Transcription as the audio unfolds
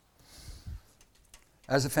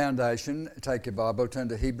As a foundation, take your Bible, turn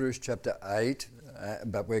to Hebrews chapter 8,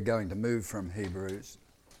 but we're going to move from Hebrews.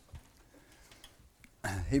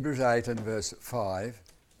 Hebrews 8 and verse 5.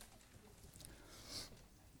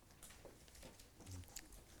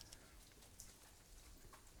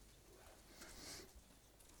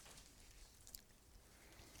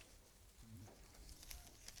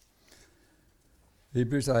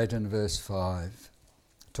 Hebrews 8 and verse 5,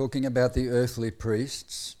 talking about the earthly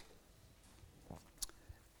priests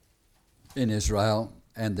in Israel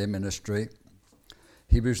and their ministry.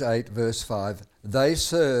 Hebrews 8 verse 5, they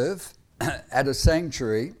serve at a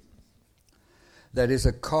sanctuary that is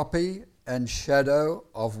a copy and shadow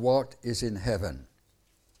of what is in heaven.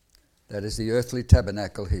 That is the earthly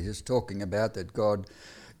tabernacle he is talking about that God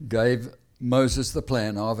gave Moses the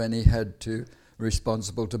plan of, and he had to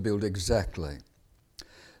responsible to build exactly.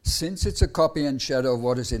 Since it's a copy and shadow of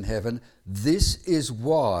what is in heaven, this is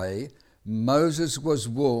why Moses was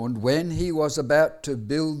warned when he was about to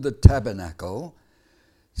build the tabernacle,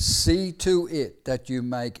 see to it that you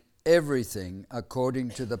make everything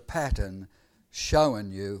according to the pattern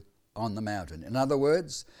shown you on the mountain. In other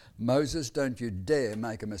words, Moses, don't you dare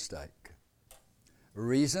make a mistake.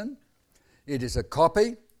 Reason, it is a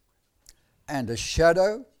copy and a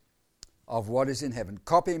shadow of what is in heaven.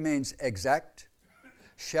 Copy means exact.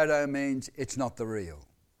 Shadow means it's not the real.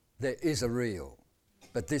 There is a real,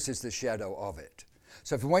 but this is the shadow of it.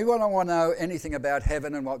 So if we want to know anything about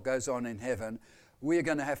heaven and what goes on in heaven, we're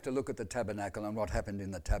going to have to look at the tabernacle and what happened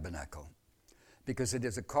in the tabernacle, because it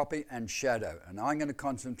is a copy and shadow. And I'm going to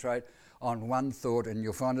concentrate on one thought, and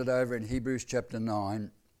you'll find it over in Hebrews chapter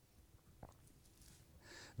 9,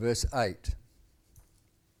 verse 8.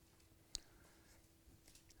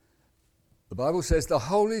 The Bible says the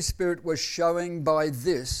Holy Spirit was showing by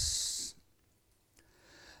this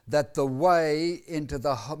that the way into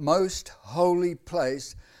the most holy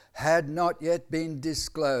place had not yet been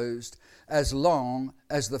disclosed as long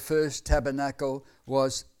as the first tabernacle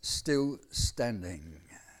was still standing.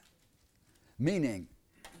 Meaning,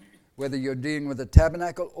 whether you're dealing with the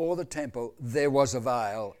tabernacle or the temple, there was a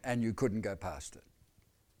veil and you couldn't go past it.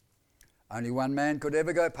 Only one man could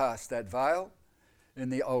ever go past that veil in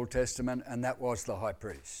the Old Testament, and that was the high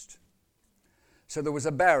priest. So there was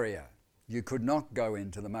a barrier. You could not go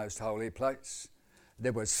into the most holy place.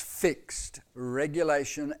 There was fixed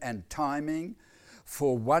regulation and timing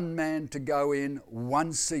for one man to go in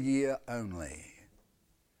once a year only.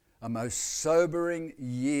 A most sobering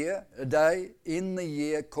a day in the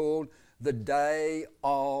year called the Day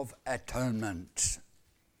of Atonement,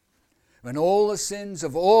 when all the sins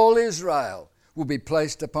of all Israel will be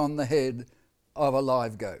placed upon the head of a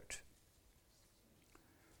live goat.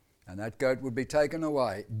 And that goat would be taken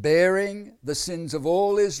away, bearing the sins of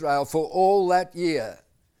all Israel for all that year.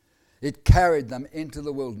 It carried them into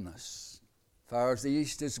the wilderness. Far as the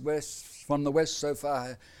east is west, from the west so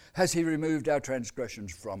far has he removed our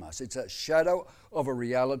transgressions from us. It's a shadow of a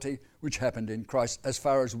reality which happened in Christ as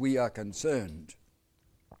far as we are concerned.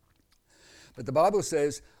 But the Bible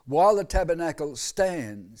says, while the tabernacle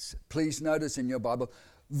stands, please notice in your Bible,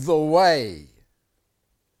 the way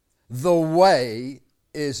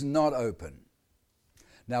is not open.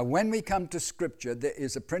 Now, when we come to Scripture, there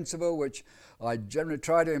is a principle which I generally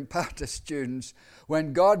try to impart to students.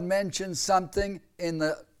 When God mentions something in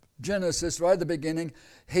the Genesis, right at the beginning,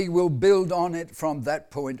 he will build on it from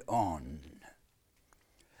that point on.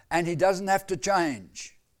 And he doesn't have to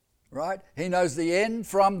change, right? He knows the end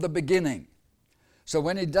from the beginning. So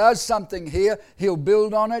when he does something here, he'll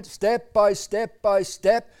build on it step by step by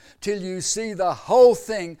step till you see the whole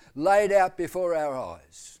thing laid out before our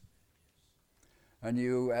eyes.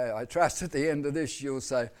 And I trust at the end of this you'll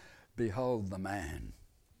say, behold the man.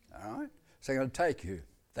 All right? So I'm going to take you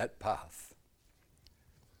that path.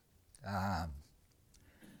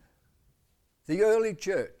 The early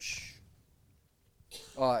church,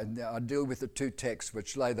 I deal with the two texts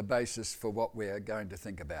which lay the basis for what we are going to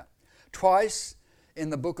think about. Twice in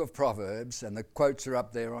the book of Proverbs, and the quotes are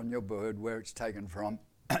up there on your board where it's taken from,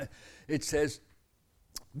 it says,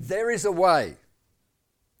 there is a way.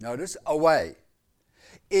 Notice, a way.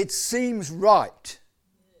 It seems right.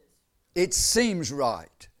 It seems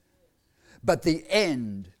right. But the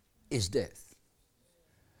end is death.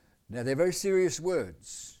 Now, they're very serious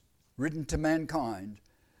words written to mankind.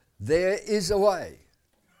 There is a way.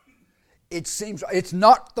 It seems right. It's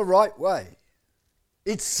not the right way.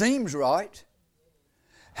 It seems right.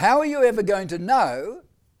 How are you ever going to know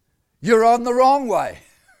you're on the wrong way?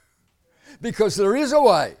 Because there is a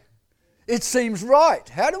way. It seems right.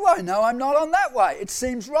 How do I know I'm not on that way? It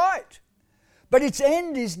seems right. But its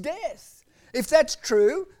end is death. If that's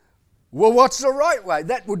true, Well, what's the right way?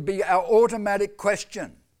 That would be our automatic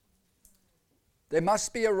question. There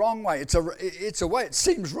must be a wrong way. It's a way. It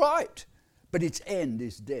seems right, but its end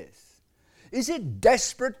is death. Is it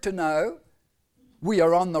desperate to know we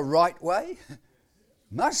are on the right way?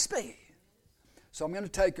 Must be. So I'm going to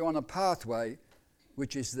take you on a pathway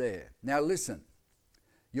which is there. Now listen,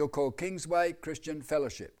 you're called Kingsway Christian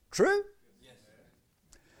Fellowship. True? Yes.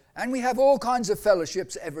 And we have all kinds of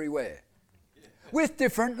fellowships everywhere with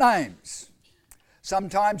different names.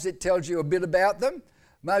 Sometimes it tells you a bit about them.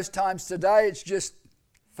 Most times today it's just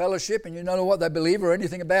fellowship and you don't know what they believe or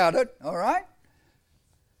anything about it, all right?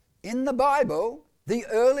 In the Bible, the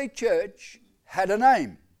early church had a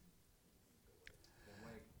name.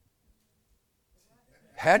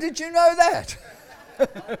 How did you know that?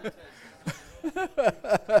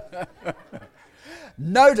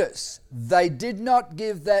 Notice, they did not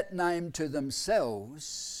give that name to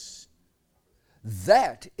themselves.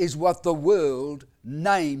 That is what the world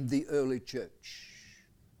named the early church.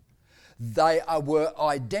 They were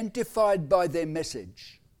identified by their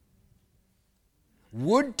message.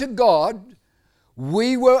 Would to God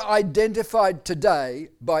we were identified today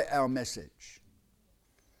by our message.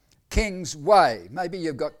 King's Way. Maybe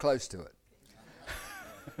you've got close to it.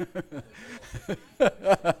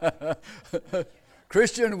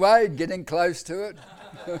 Christian Way, getting close to it.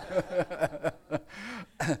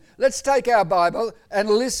 Let's take our Bible and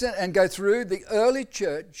listen and go through the early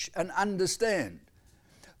church and understand.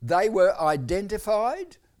 They were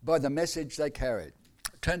identified by the message they carried.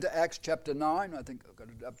 Turn to Acts chapter 9. I think I've got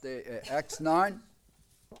it up there. Acts 9.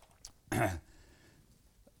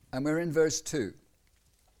 And we're in verse 2.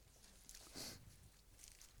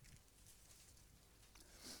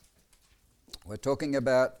 We're talking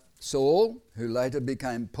about Saul, who later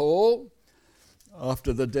became Paul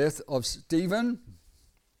after the death of Stephen.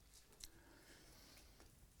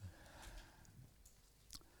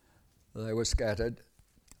 They were scattered.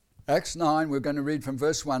 Acts 9, we're going to read from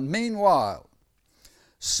verse 1. Meanwhile,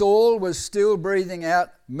 Saul was still breathing out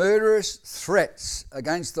murderous threats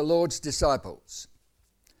against the Lord's disciples.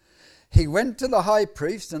 He went to the high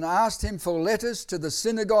priest and asked him for letters to the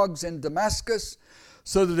synagogues in Damascus,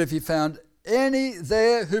 so that if he found any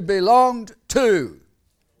there who belonged to.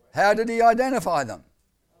 How did he identify them?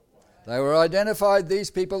 They were identified, these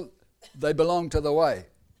people, they belonged to the way.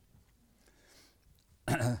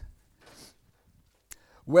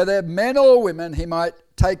 Whether men or women, he might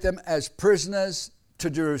take them as prisoners to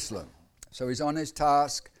Jerusalem. So he's on his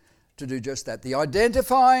task to do just that. The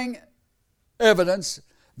identifying evidence,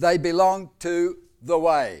 they belong to the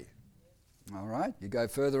way. All right, you go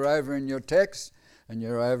further over in your text, and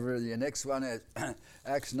you're over, your next one is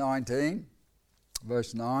Acts 19,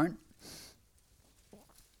 verse 9.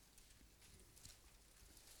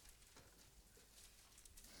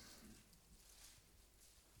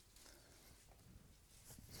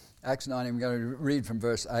 Acts 19, we're going to read from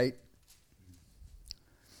verse 8.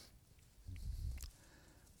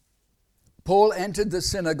 Paul entered the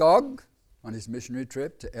synagogue on his missionary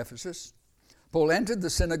trip to Ephesus. Paul entered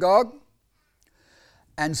the synagogue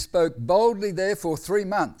and spoke boldly there for 3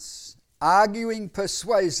 months, arguing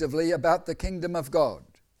persuasively about the kingdom of God.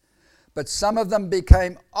 But some of them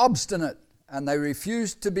became obstinate, and they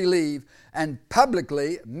refused to believe and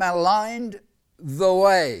publicly maligned the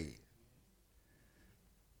way.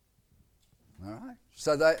 All right.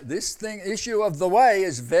 So this issue of the way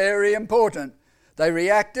is very important. They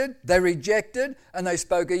reacted, they rejected, and they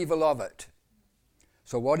spoke evil of it.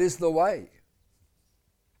 So what is the way?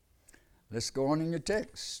 Let's go on in your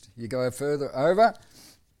text. You go further over.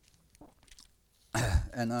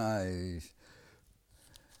 And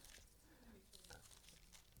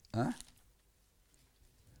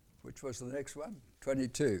which was the next one?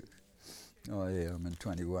 22. Oh yeah, I'm in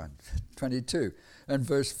 21. 22 and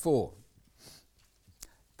verse 4.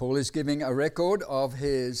 Paul is giving a record of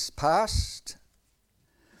his past.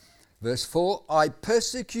 Verse 4, I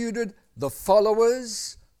persecuted the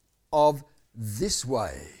followers of this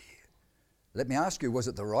way. Let me ask you, was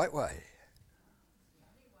it the right way?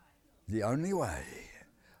 The only way.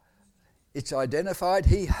 It's identified,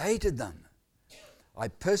 he hated them. I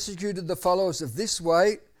persecuted the followers of this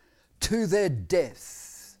way to their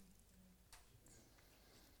death.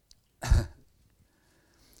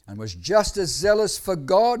 And was just as zealous for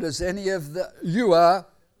God as any of you are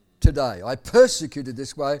today. I persecuted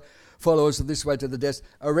this way, followers of this way to the death,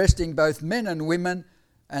 arresting both men and women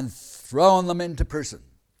and throwing them into prison.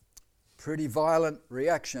 Pretty violent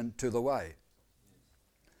reaction to the way.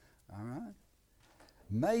 All right?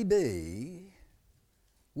 Maybe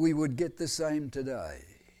we would get the same today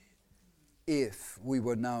if we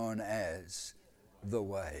were known as the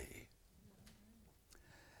way.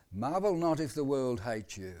 Marvel not if the world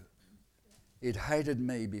hates you. It hated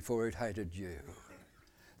me before it hated you.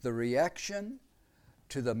 The reaction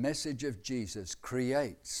to the message of Jesus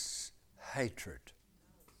creates hatred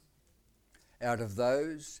out of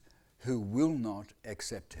those who will not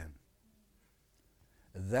accept him.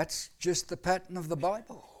 That's just the pattern of the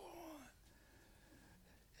Bible.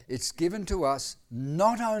 It's given to us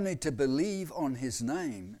not only to believe on his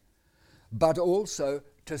name, but also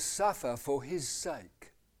to suffer for his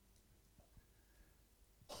sake.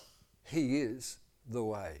 He is the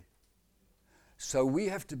way. So we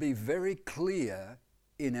have to be very clear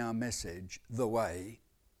in our message, the way,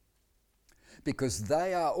 because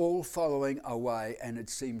they are all following a way and it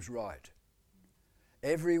seems right.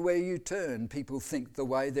 Everywhere you turn, people think the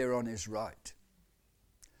way they're on is right.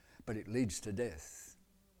 But it leads to death.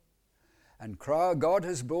 And God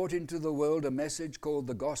has brought into the world a message called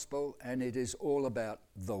the gospel, and it is all about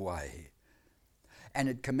the way. And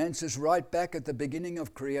it commences right back at the beginning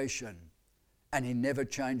of creation, and he never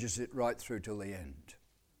changes it right through till the end.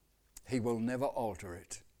 He will never alter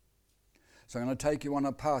it. So I'm going to take you on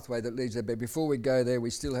a pathway that leads there, but before we go there, we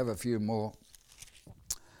still have a few more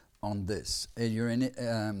on this. And you're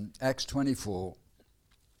in Acts 24.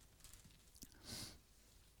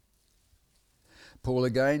 Paul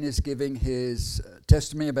again is giving his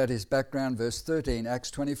testimony about his background, verse 13,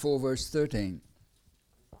 Acts 24, verse 13.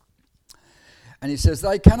 And he says,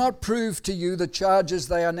 they cannot prove to you the charges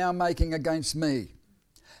they are now making against me.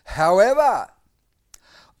 However,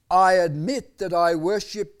 I admit that I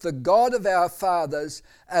worship the God of our fathers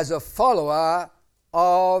as a follower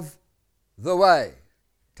of the way.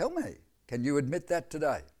 Tell me, can you admit that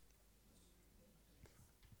today?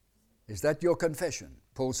 Is that your confession?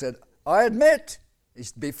 Paul said, I admit.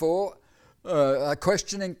 It's before a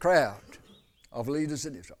questioning crowd of leaders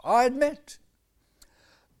in Israel. I admit.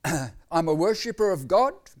 I'm a worshipper of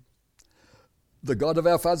God, the God of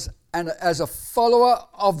our fathers, and as a follower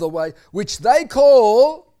of the way, which they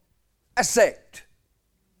call a sect.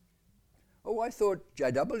 Oh, I thought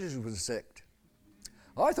JW's was a sect.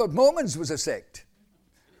 I thought Mormons was a sect.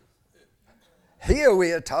 Here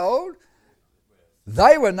we are told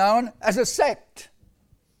they were known as a sect.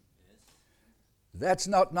 That's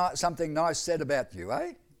not something nice said about you,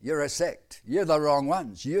 eh? You're a sect. You're the wrong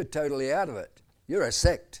ones. You're totally out of it. You're a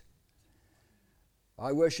sect.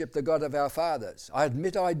 I worship the God of our fathers. I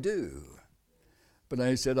admit I do. But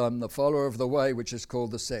he said, I'm the follower of the way, which is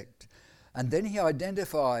called the sect. And then he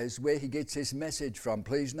identifies where he gets his message from.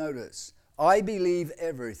 Please notice. I believe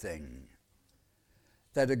everything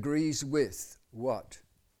that agrees with what?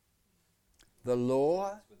 The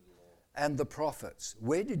law and the prophets.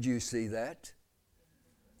 Where did you see that?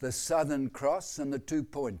 The Southern Cross and the two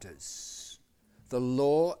pointers. The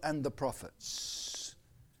law and the prophets.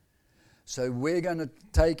 So we're going to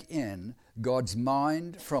take in God's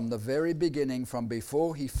mind from the very beginning, from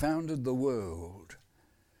before he founded the world.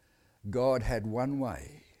 God had one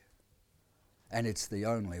way, and it's the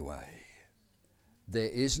only way. There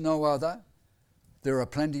is no other. There are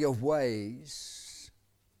plenty of ways,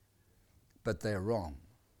 but they're wrong.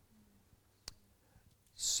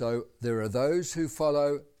 So there are those who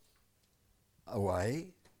follow a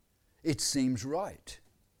way. It seems right.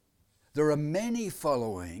 There are many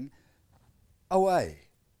following a way,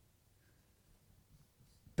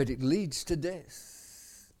 but it leads to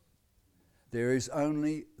death. There is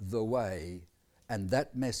only the way, and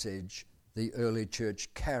that message the early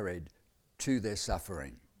church carried to their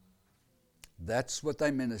suffering. That's what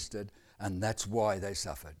they ministered, and that's why they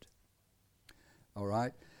suffered. All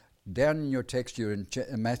right? Down in your text, you're in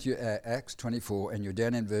Acts 24, and you're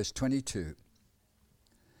down in verse 22.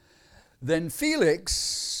 Then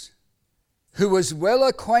Felix, who was well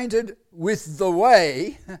acquainted with the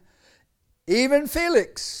way, even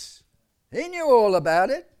Felix, he knew all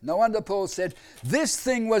about it. No wonder Paul said, this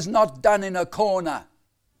thing was not done in a corner.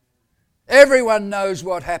 Everyone knows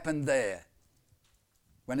what happened there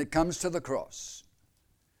when it comes to the cross.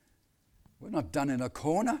 We're not done in a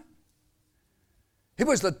corner. It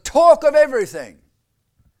was the talk of everything.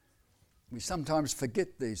 We sometimes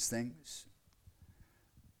forget these things.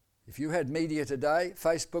 If you had media today,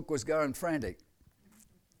 Facebook was going frantic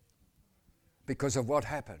because of what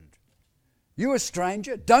happened. You a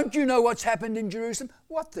stranger? Don't you know what's happened in Jerusalem?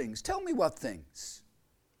 What things? Tell me what things.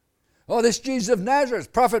 Oh, this Jesus of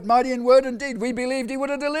Nazareth, prophet mighty in word and deed. We believed he would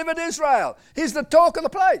have delivered Israel. He's the talk of the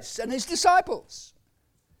place and his disciples.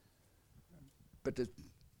 But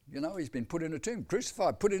he's been put in a tomb,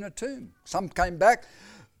 crucified, put in a tomb. Some came back,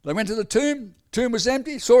 they went to the tomb was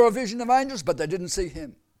empty, saw a vision of angels, but they didn't see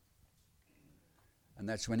him. And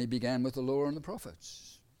that's when he began with the law and the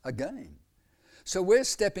prophets. Again. So we're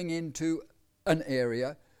stepping into an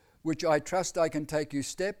area which I trust I can take you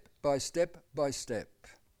step by step by step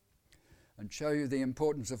and show you the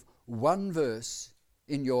importance of one verse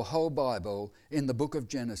in your whole Bible in the book of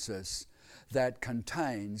Genesis that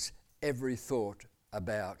contains every thought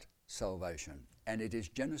about salvation. And it is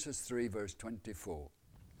Genesis 3 verse 24.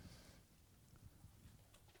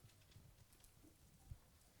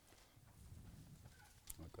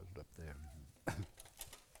 I've got it up there.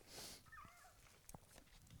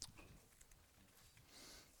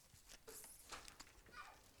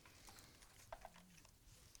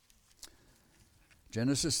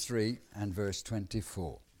 Genesis 3 and verse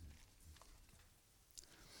 24.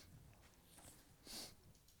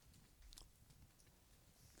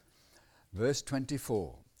 Verse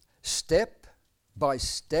 24. Step by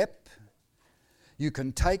step, you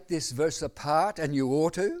can take this verse apart, and you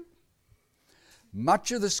ought to.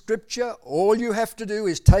 Much of the scripture, all you have to do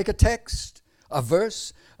is take a text, a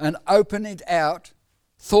verse, and open it out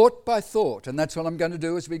thought by thought. And that's what I'm going to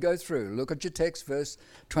do as we go through. Look at your text, verse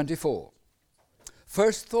 24.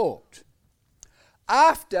 First thought,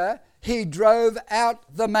 after he drove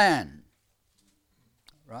out the man.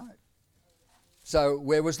 Right. So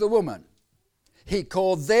where was the woman? He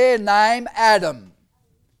called their name Adam.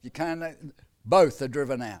 You can't, both are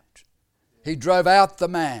driven out. He drove out the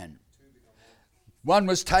man. One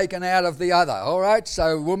was taken out of the other. All right,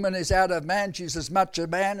 so woman is out of man. She's as much a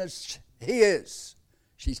man as he is.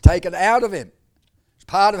 She's taken out of him. It's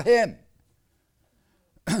part of him.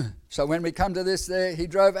 So when we come to this there, he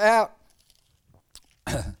drove out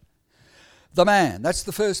the man. That's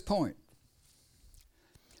the first point.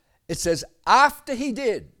 It says, after he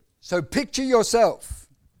did. So picture yourself.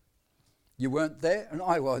 You weren't there and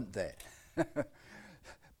I weren't there.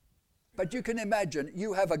 But you can imagine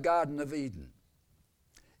you have a Garden of Eden.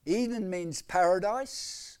 Eden means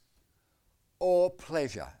paradise or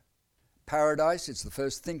pleasure. Paradise, it's the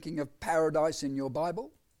first thinking of paradise in your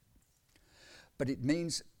Bible. But it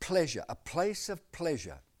means pleasure, a place of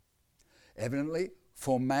pleasure, evidently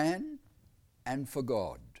for man and for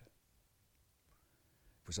God.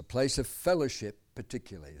 It was a place of fellowship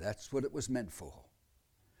particularly. That's what it was meant for.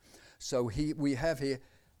 So we have here,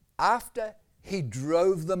 after he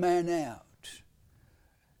drove the man out.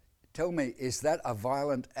 Tell me, is that a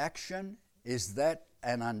violent action? Is that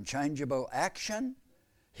an unchangeable action?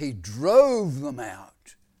 He drove them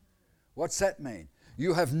out. What's that mean?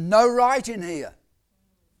 You have no right in here.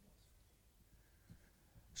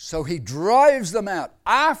 So he drives them out.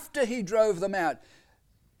 After he drove them out,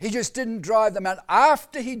 he just didn't drive them out.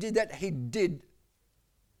 After he did that, he did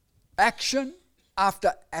action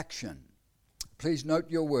after action. Please note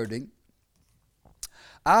your wording.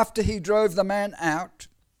 After he drove the man out,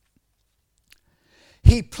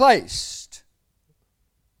 he placed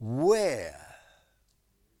where?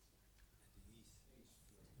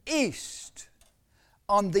 East.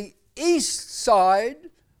 On the east side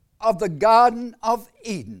of the Garden of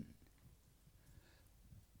Eden.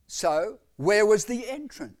 So, where was the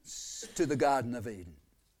entrance to the Garden of Eden?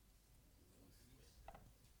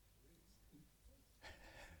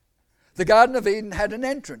 The Garden of Eden had an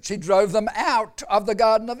entrance. He drove them out of the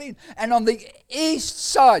Garden of Eden. And on the east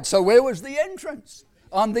side, so where was the entrance?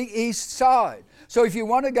 On the east side. So if you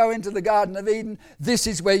want to go into the Garden of Eden, this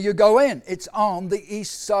is where you go in. It's on the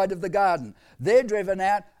east side of the garden. They're driven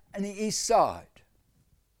out on the east side.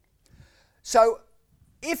 So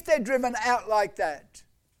if they're driven out like that,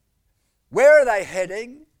 where are they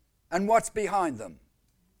heading and what's behind them?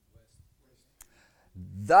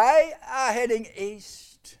 They are heading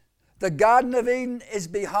east. The Garden of Eden is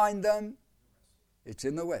behind them. It's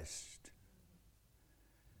in the west.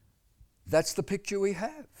 That's the picture we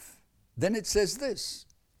have. Then it says this.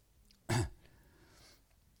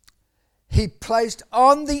 He placed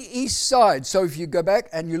on the east side. So if you go back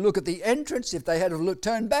and you look at the entrance, if they had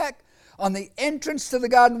turned back, on the entrance to the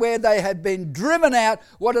garden where they had been driven out,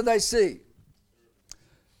 what do they see?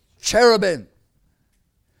 Cherubim.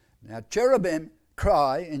 Now cherubim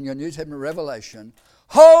cry in your New Testament Revelation,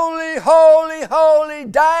 holy, holy, holy,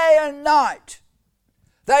 day and night.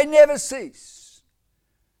 They never cease.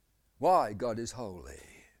 Why? God is holy.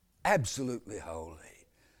 Absolutely holy.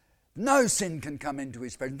 No sin can come into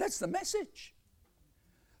his presence. That's the message.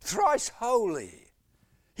 Thrice holy.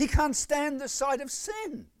 He can't stand the sight of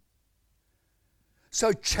sin.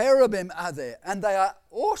 So cherubim are there, and they are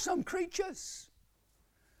awesome creatures.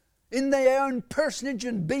 In their own personage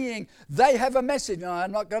and being, they have a message. Now,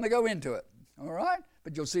 I'm not going to go into it, all right?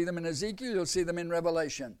 But you'll see them in Ezekiel, you'll see them in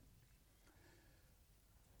Revelation.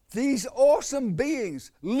 These awesome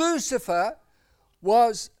beings, Lucifer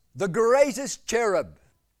was the greatest cherub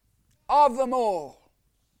of them all.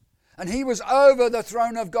 And he was over the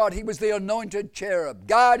throne of God. He was the anointed cherub,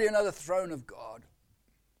 guardian of the throne of God.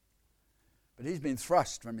 But he's been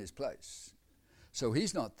thrust from his place. So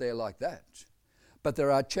he's not there like that. But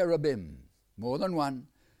there are cherubim, more than one,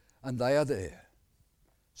 and they are there.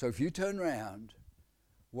 So if you turn around,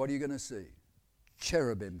 what are you going to see?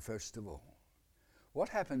 Cherubim, first of all. What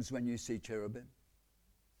happens when you see cherubim?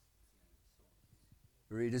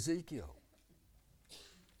 Read Ezekiel.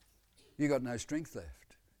 You got no strength left.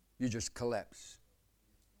 You just collapse.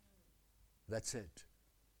 That's it.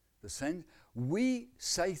 The sense, we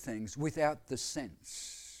say things without the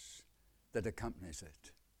sense that accompanies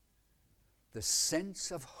it. The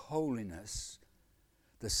sense of holiness,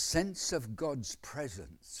 the sense of God's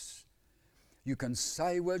presence. You can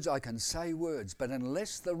say words, I can say words, but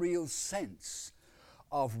unless the real sense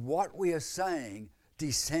of what we are saying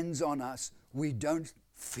descends on us, we don't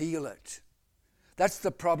feel it. That's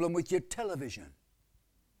the problem with your television.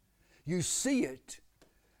 You see it,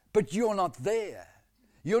 but you're not there.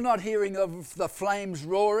 You're not hearing of the flames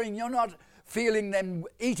roaring. You're not feeling them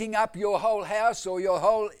eating up your whole house or your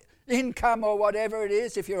whole income or whatever it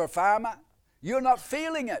is if you're a farmer. You're not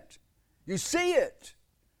feeling it. You see it,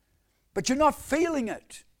 but you're not feeling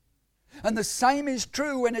it. And the same is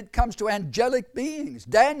true when it comes to angelic beings.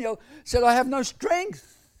 Daniel said, I have no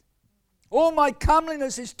strength. All my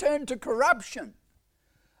comeliness is turned to corruption.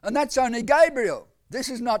 And that's only Gabriel. This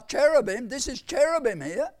is not cherubim. This is cherubim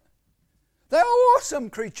here. They're awesome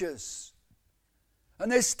creatures.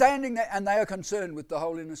 And they're standing there and they are concerned with the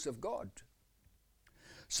holiness of God.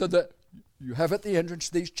 So that you have at the entrance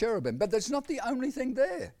these cherubim. But that's not the only thing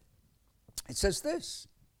there. It says this.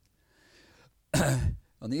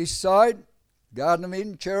 On the east side, Garden of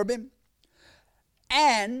Eden, cherubim,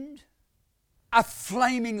 and a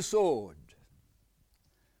flaming sword.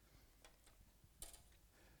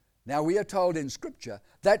 Now we are told in Scripture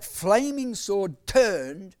that flaming sword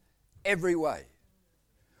turned every way.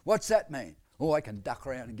 What's that mean? Oh, I can duck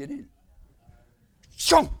around and get in.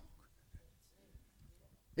 Shong!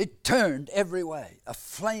 It turned every way. A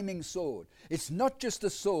flaming sword. It's not just a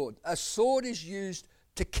sword. A sword is used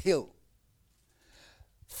to kill.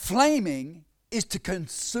 Flaming is to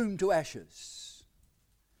consume to ashes.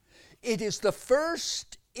 It is the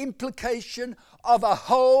first implication of a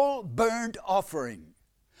whole burnt offering.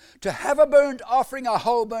 To have a burnt offering, a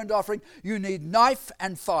whole burnt offering, you need knife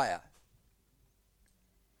and fire.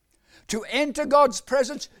 To enter God's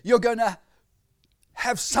presence, you're going to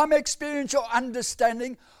have some experiential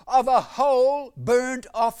understanding of a whole burnt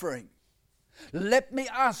offering. Let me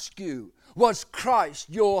ask you, was Christ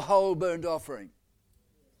your whole burnt offering?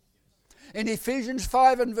 In Ephesians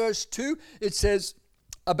 5 and verse 2, it says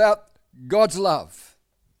about God's love.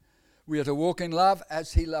 We are to walk in love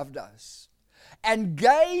as he loved us. And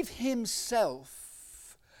gave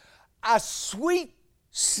himself a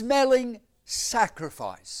sweet-smelling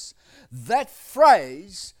sacrifice. That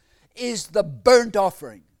phrase is the burnt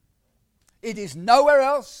offering. It is nowhere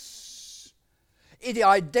else. It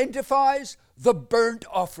identifies the burnt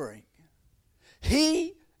offering.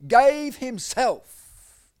 He gave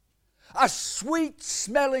himself a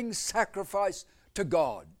sweet-smelling sacrifice to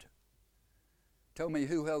God. Tell me,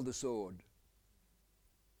 who held the sword?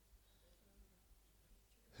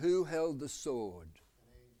 Who held the sword?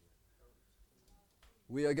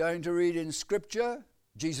 We are going to read in Scripture.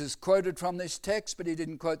 Jesus quoted from this text, but he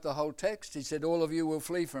didn't quote the whole text. He said, all of you will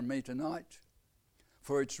flee from me tonight,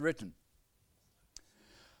 for it's written,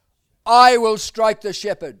 I will strike the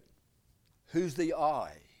shepherd. Who's the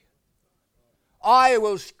I? I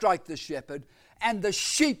will strike the shepherd, and the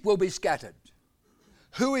sheep will be scattered.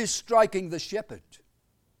 Who is striking the shepherd?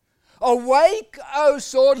 Awake, O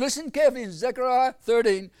sword. Listen carefully. Zechariah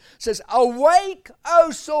 13 says, awake, O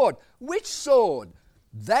sword. Which sword?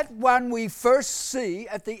 That one we first see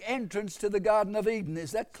at the entrance to the Garden of Eden.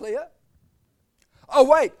 Is that clear?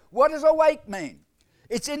 Awake. What does awake mean?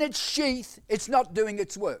 It's in its sheath. It's not doing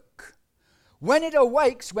its work. When it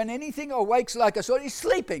awakes, when anything awakes like a sword, it's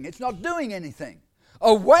sleeping. It's not doing anything.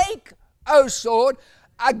 Awake, O sword,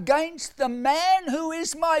 against the man who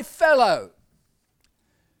is my fellow.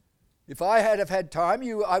 If I had have had time,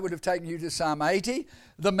 I would have taken you to Psalm 80.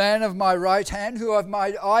 The man of my right hand, who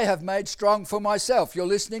I have made strong for myself. You're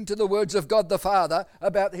listening to the words of God the Father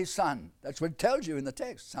about his Son. That's what it tells you in the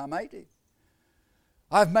text, Psalm 80.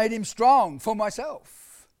 I've made him strong for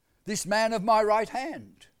myself. This man of my right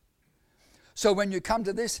hand. So when you come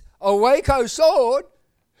to this, awake, O sword,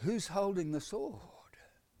 who's holding the sword?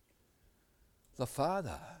 The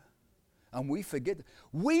Father. And we forget.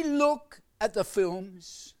 We look at the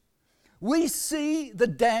films. We see the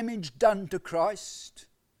damage done to Christ.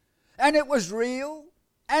 and it was real,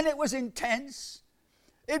 and it was intense.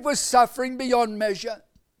 It was suffering beyond measure.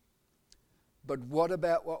 But what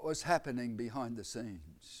about what was happening behind the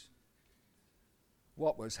scenes?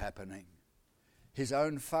 What was happening? His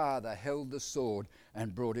own father held the sword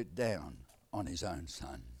and brought it down on his own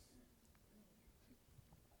son.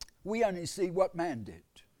 We only see what man did.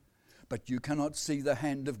 But you cannot see the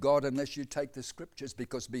hand of God unless you take the scriptures,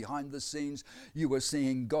 because behind the scenes you were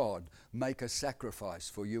seeing God make a sacrifice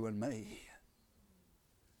for you and me.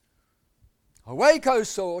 Awake, O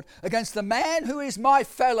sword, against the man who is my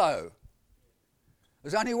fellow.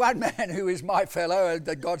 There's only one man who is my fellow,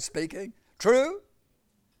 that God's speaking. True?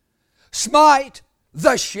 Smite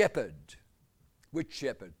the shepherd. Which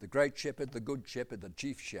shepherd? The great shepherd, the good shepherd, the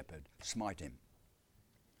chief shepherd. Smite him.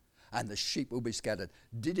 And the sheep will be scattered.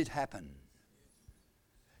 Did it happen?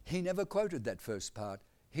 He never quoted that first part.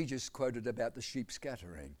 He just quoted about the sheep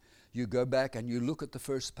scattering. You go back and you look at the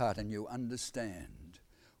first part and you understand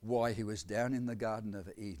why he was down in the Garden of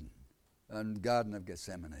Eden and Garden of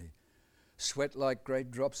Gethsemane. Sweat like great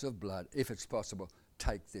drops of blood. If it's possible,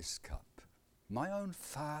 take this cup. My own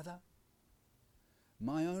father,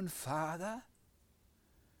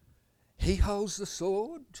 he holds the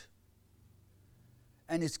sword.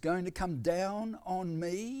 And it's going to come down on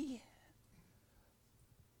me.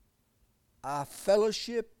 Our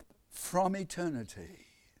fellowship from eternity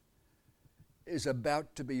is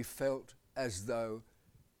about to be felt as though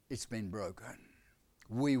it's been broken.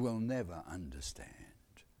 We will never understand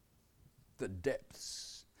the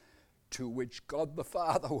depths to which God the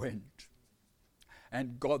Father went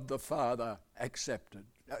and God the Father accepted,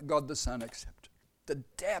 God the Son accepted. The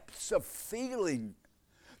depths of feeling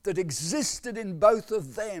that existed in both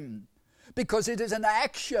of them, because it is an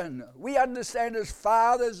action. We understand as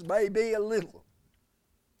fathers maybe a little.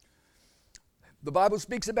 The Bible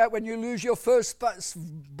speaks about when you lose your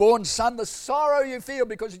firstborn son, the sorrow you feel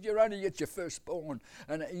because you're only yet your firstborn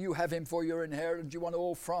and you have him for your inheritance, you want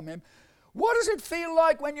all from him. What does it feel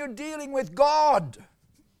like when you're dealing with God,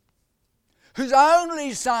 whose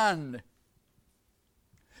only son?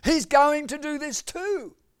 He's going to do this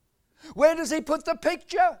too. Where does he put the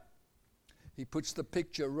picture? He puts the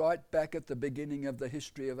picture right back at the beginning of the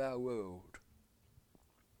history of our world.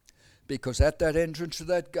 Because at that entrance to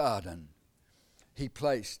that garden, he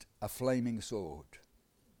placed a flaming sword.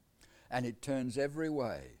 And it turns every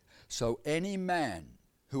way. So any man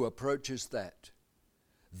who approaches that,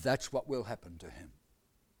 that's what will happen to him.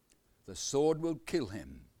 The sword will kill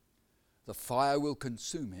him. The fire will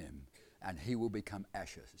consume him. And he will become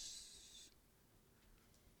ashes.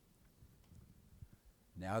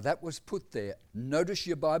 Now that was put there. Notice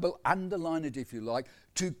your Bible, underline it if you like.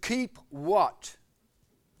 To keep what?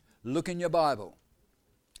 Look in your Bible.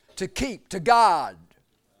 To keep, to guard.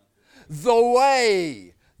 The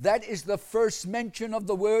way. That is the first mention of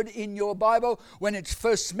the word in your Bible. When it's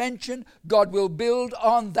first mentioned, God will build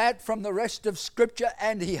on that from the rest of Scripture,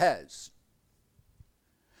 and he has.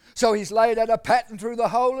 So he's laid out a pattern through the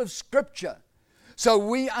whole of Scripture. So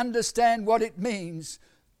we understand what it means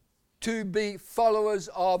to be followers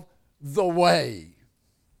of the way.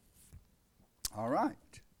 All right.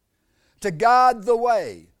 To guard the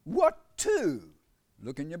way. What to?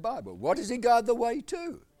 Look in your Bible. What does he guard the way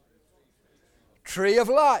to? Tree of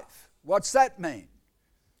life. What's that mean?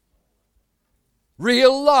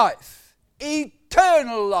 Real life.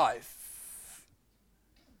 Eternal life.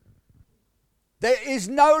 There is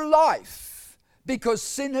no life because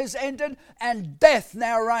sin has entered and death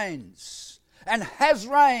now reigns. And has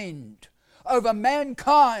reigned over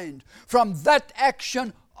mankind from that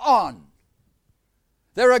action on.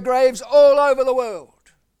 There are graves all over the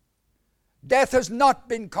world. Death has not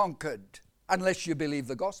been conquered unless you believe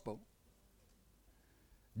the gospel.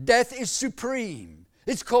 Death is supreme.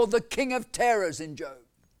 It's called the king of terrors in Job.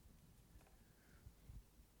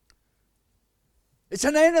 It's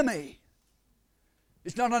an enemy.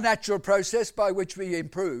 It's not a natural process by which we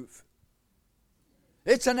improve.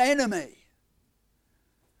 It's an enemy.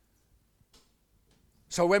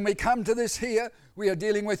 So when we come to this here, we are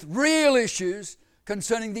dealing with real issues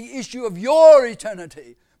concerning the issue of your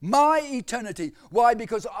eternity, my eternity. Why?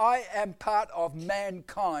 Because I am part of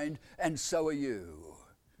mankind and so are you.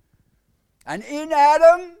 And in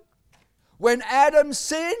Adam, when Adam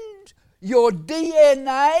sinned, your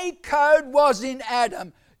DNA code was in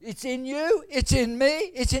Adam. It's in you, it's in me,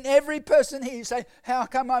 it's in every person here. You say, how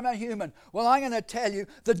come I'm a human? Well, I'm going to tell you,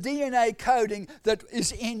 the DNA coding that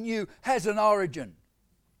is in you has an origin.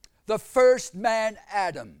 The first man,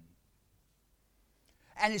 Adam.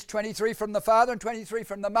 And he's 23 from the father and 23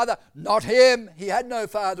 from the mother. Not him. He had no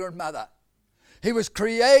father and mother. He was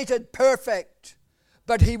created perfect.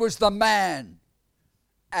 but he was the man,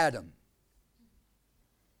 Adam.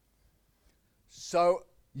 So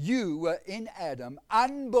you were in Adam,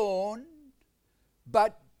 unborn,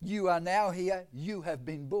 but you are now here. You have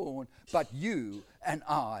been born, but you and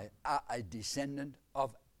I are a descendant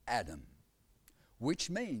of Adam, which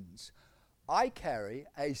means I carry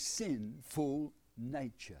a sinful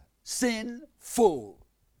nature. Sinful.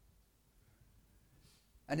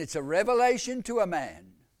 And it's a revelation to a man.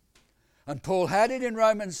 And Paul had it in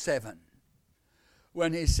Romans 7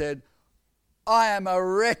 when he said, I am a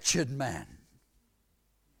wretched man.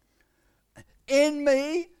 In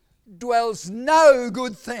me dwells no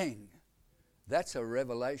good thing. That's a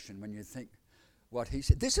revelation when you think what he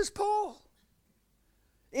said. This is Paul.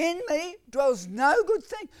 In me dwells no good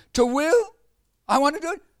thing. To will, I want to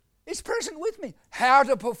do it. It's present with me. How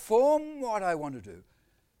to perform what I want to do,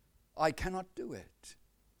 I cannot do it.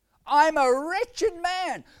 I'm a wretched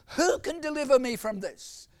man. Who can deliver me from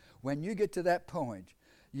this? When you get to that point,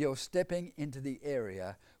 you're stepping into the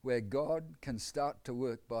area where God can start to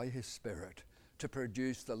work by his Spirit to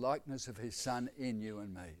produce the likeness of his Son in you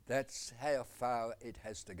and me. That's how far it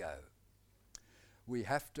has to go. We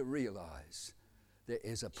have to realize there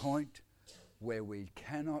is a point where we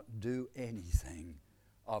cannot do anything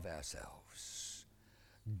of ourselves.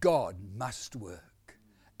 God must work.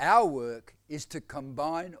 Our work is to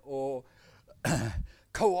combine or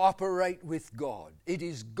cooperate with God. It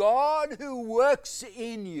is God who works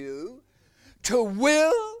in you to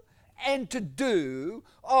will and to do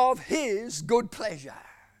of his good pleasure.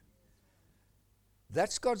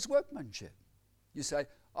 That's God's workmanship. You say,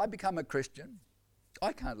 I become a Christian.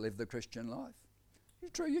 I can't live the Christian life.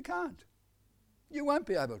 It's true, you can't. You won't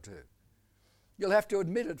be able to. You'll have to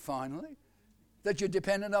admit it finally, that you're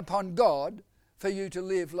dependent upon God for you to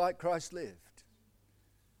live like Christ lived.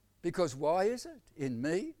 Because why is it? In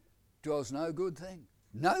me dwells no good thing.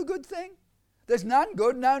 No good thing? There's none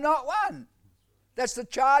good, no, not one. That's the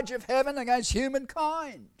charge of heaven against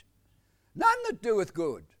humankind. None that doeth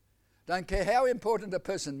good. Don't care how important a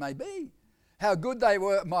person may be, how good they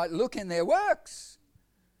might look in their works.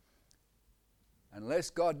 Unless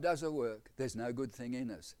God does a work, there's no good thing in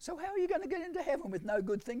us. So how are you going to get into heaven with no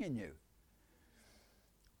good thing in you?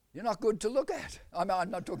 You're not good to look at. I'm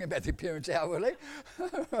not talking about the appearance outwardly.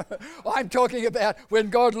 I'm talking about when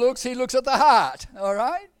God looks, he looks at the heart. All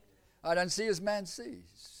right? I don't see as man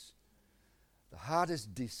sees. The heart is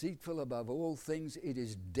deceitful above all things. It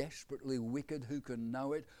is desperately wicked. Who can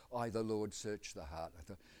know it? I, the Lord, search the heart. I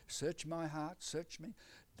thought, search my heart, search me.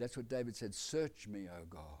 That's what David said. Search me, O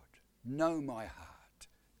God. Know my heart.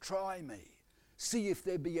 Try me. See if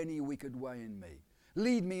there be any wicked way in me.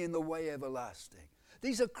 Lead me in the way everlasting.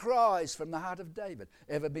 These are cries from the heart of David.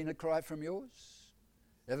 Ever been a cry from yours?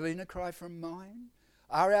 Ever been a cry from mine?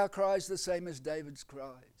 Are our cries the same as David's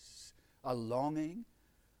cries? A longing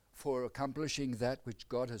for accomplishing that which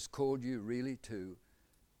God has called you really to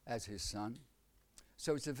as his son?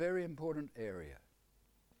 So it's a very important area.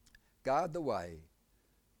 Guard the way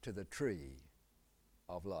to the tree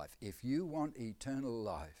of life. If you want eternal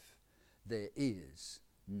life, there is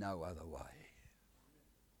no other way.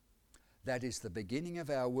 That is the beginning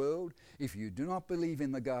of our world. If you do not believe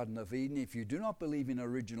in the Garden of Eden, if you do not believe in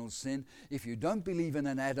original sin, if you don't believe in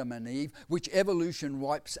an Adam and Eve, which evolution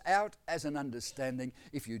wipes out as an understanding,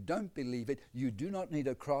 if you don't believe it, you do not need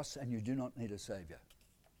a cross and you do not need a Saviour.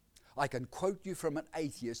 I can quote you from an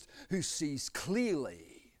atheist who sees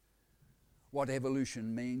clearly what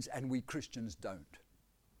evolution means, and we Christians don't.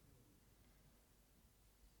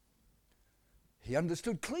 He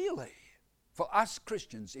understood clearly. For us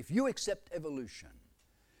Christians, if you accept evolution,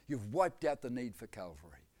 you've wiped out the need for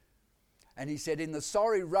Calvary. And he said, in the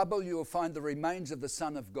sorry rubble you will find the remains of the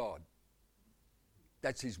Son of God.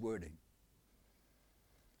 That's his wording.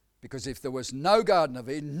 Because if there was no Garden of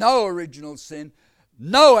Eden, no original sin,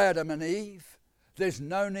 no Adam and Eve, there's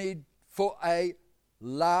no need for a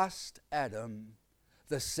last Adam,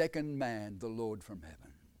 the second man, the Lord from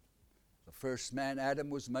heaven. The first man, Adam,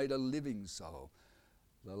 was made a living soul.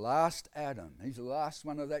 The last Adam, he's the last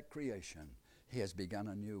one of that creation. He has begun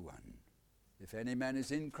a new one. If any man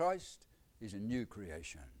is in Christ, he's a new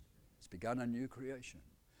creation. He's begun a new creation.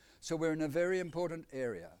 So we're in a very important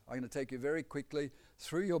area. I'm going to take you very quickly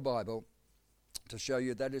through your Bible to show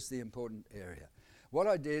you that is the important area. What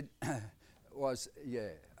I did was,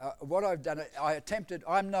 what I've done, I attempted,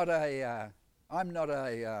 I'm not a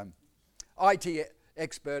IT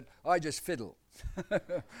expert, I just fiddle.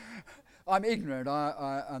 I'm ignorant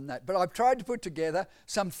on that. But I've tried to put together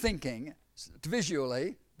some thinking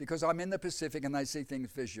visually, because I'm in the Pacific and they see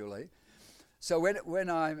things visually. So when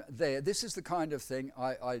I'm there, this is the kind of thing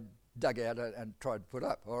I dug out and tried to put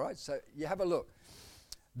up. All right, so you have a look.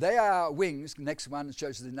 They are wings. Next one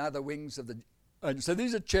shows the other wings of the. And so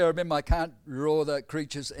these are cherubim. I can't draw the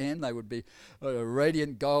creatures in. They would be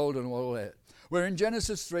radiant gold and all that. Where in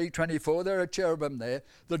Genesis 3:24, there are cherubim there.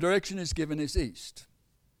 The direction is given is east.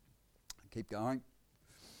 Keep going.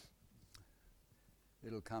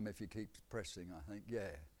 It'll come if you keep pressing, I think.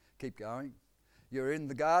 Yeah, keep going. You're in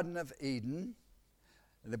the Garden of Eden,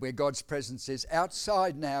 where God's presence is.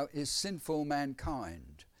 Outside now is sinful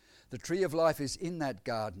mankind. The tree of life is in that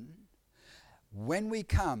garden. When we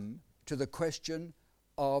come to the question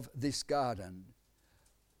of this garden,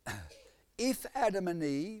 if Adam and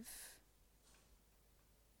Eve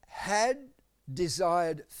had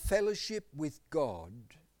desired fellowship with God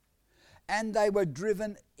and they were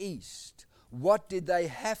driven east, what did they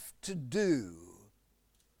have to do?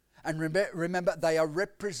 And remember, they are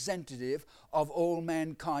representative of all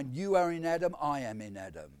mankind. You are in Adam, I am in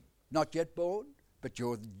Adam. Not yet born, but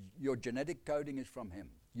your genetic coding is from him.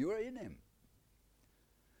 You are in him.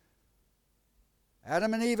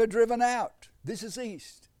 Adam and Eve are driven out. This is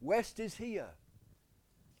east. West is here.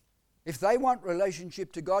 If they want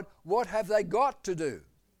relationship to God, what have they got to do?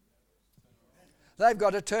 They've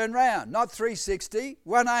got to turn round. Not 360,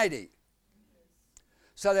 180.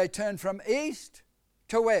 So they turn from east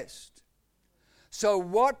to west. So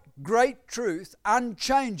what great truth,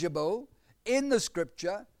 unchangeable in the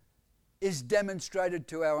scripture, is demonstrated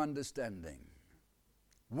to our understanding?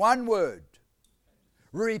 One word: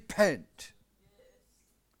 repent.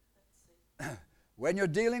 When you're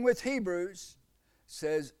dealing with Hebrews,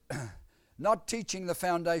 says, not teaching the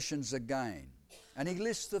foundations again. And he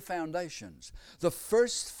lists the foundations. The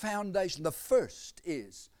first foundation, the first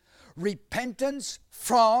is repentance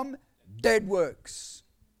from dead works.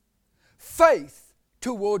 Faith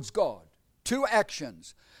towards God. Two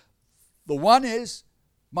actions. The one is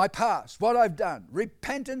my past, what I've done.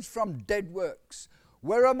 Repentance from dead works.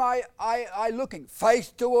 Where am I looking?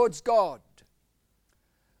 Faith towards God.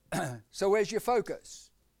 So where's your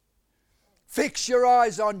focus? Fix your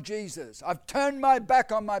eyes on Jesus. I've turned my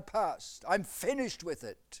back on my past. I'm finished with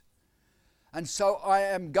it. And so I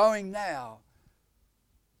am going now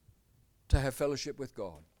to have fellowship with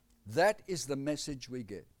God. That is the message we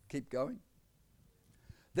get. Keep going.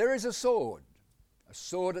 There is a sword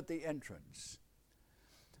at the entrance.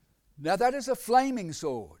 Now that is a flaming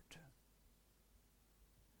sword.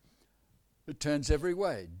 It turns every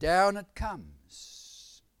way. Down it comes.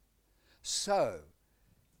 So,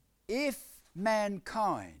 if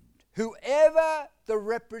mankind, whoever the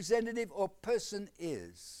representative or person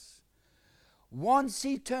is, wants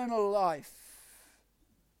eternal life,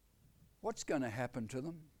 what's going to happen to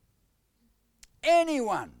them?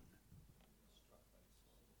 Anyone.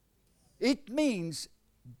 It means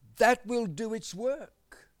that will do its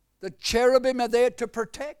work. The cherubim are there to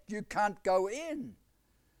protect. You can't go in.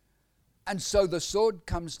 And so the sword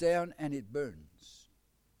comes down and it burns.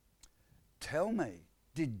 Tell me,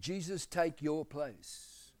 did Jesus take your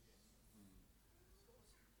place?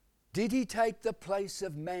 Did he take the place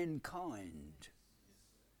of mankind?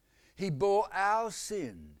 He bore our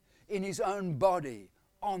sin in his own body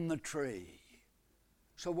on the tree.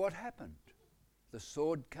 So what happened? The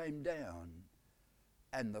sword came down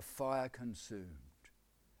and the fire consumed.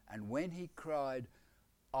 And when he cried,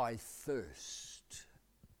 I thirst,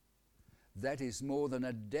 that is more than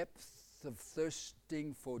a depth of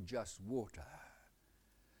thirsting for just water.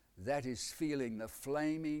 That is feeling the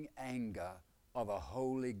flaming anger of a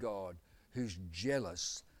holy God who's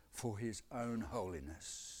jealous for his own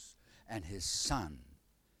holiness, and his Son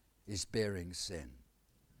is bearing sin.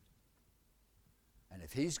 And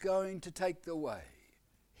if he's going to take the way,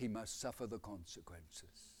 he must suffer the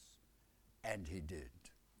consequences. And he did.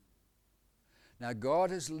 Now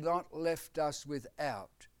God has not left us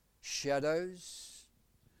without shadows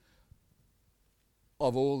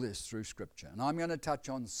of all this through Scripture. And I'm going to touch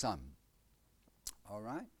on some. All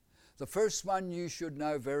right? The first one you should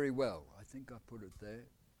know very well. I think I put it there.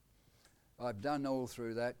 I've done all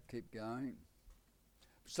through that. Keep going.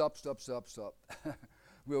 Stop.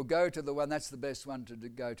 We'll go to the one, that's the best one to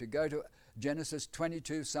go to. Go to Genesis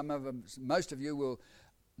 22. Most of you will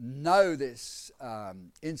know this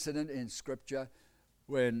incident in Scripture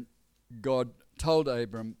when God told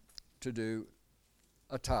Abram to do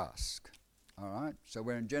a task. All right, so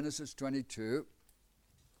we're in Genesis 22.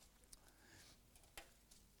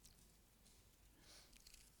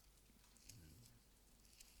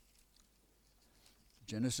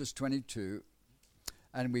 Genesis 22.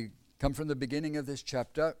 And we come from the beginning of this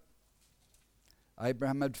chapter.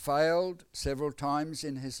 Abraham had failed several times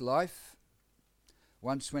in his life.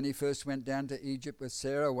 once when he first went down to Egypt with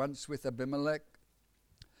Sarah, once with Abimelech.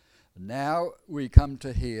 Now we come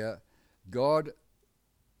to hear God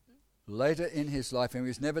later in his life, and he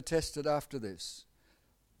was never tested after this.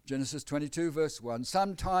 Genesis 22 verse 1,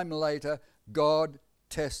 sometime later God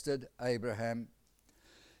tested Abraham.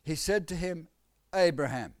 He said to him,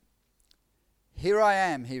 Abraham, here I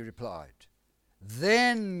am, he replied.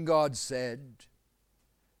 Then God said,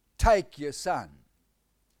 take your son,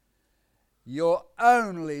 your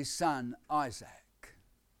only son Isaac.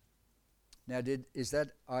 Now is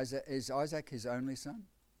Isaac his only son?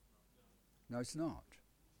 No, it's not.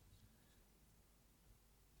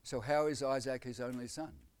 So how is Isaac his only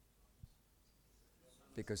son?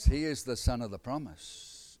 Because he is the son of the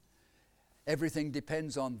promise. Everything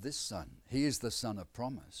depends on this son. He is the son of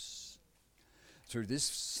promise. Through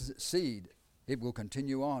this seed, it will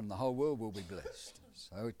continue on. The whole world will be blessed.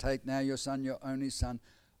 So take now your son, your only son,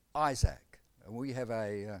 Isaac. And we have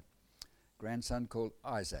a grandson called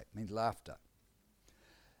Isaac, means laughter.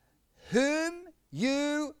 Whom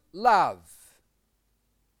you love.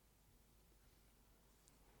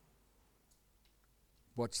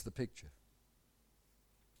 What's the picture?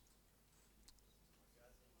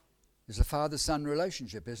 It's a father-son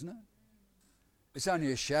relationship, isn't it? It's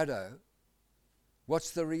only a shadow.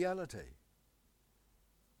 What's the reality?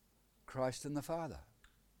 Christ and the Father.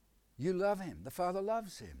 You love him. The Father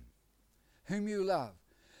loves him. Whom you love.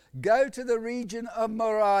 Go to the region of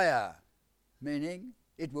Moriah, meaning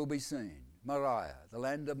it will be seen. Moriah, the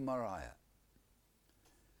land of Moriah.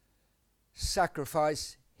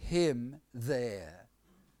 Sacrifice him there.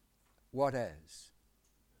 What as?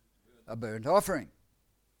 A burnt offering.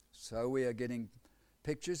 So we are getting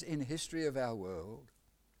pictures in history of our world.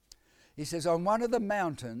 He says, on one of the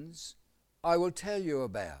mountains I will tell you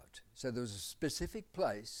about. So there was a specific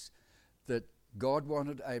place that God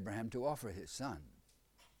wanted Abraham to offer his son.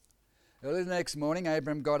 Early the next morning,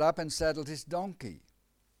 Abraham got up and saddled his donkey.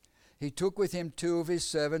 He took with him 2 of his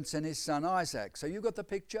servants and his son Isaac. So you got the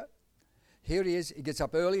picture? Here he is. He gets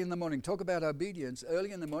up early in the morning. Talk about obedience.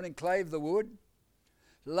 Early in the morning, clave the wood,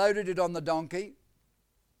 loaded it on the donkey,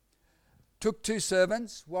 took 2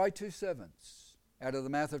 servants. Why 2 servants? Out of the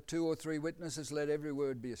mouth of 2 or 3 witnesses, let every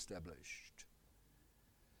word be established.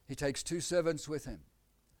 He takes 2 servants with him.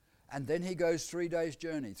 And then he goes 3 days'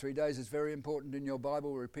 journey. 3 days is very important in your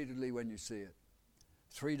Bible repeatedly when you see it.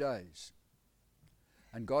 3 days.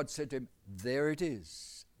 And God said to him, there it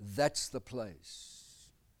is. That's the place.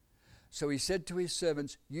 So he said to his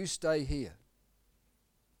servants, you stay here.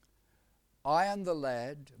 I and the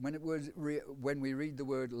lad, when we read the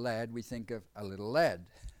word lad, we think of a little lad.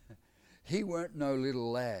 He weren't no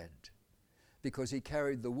little lad because he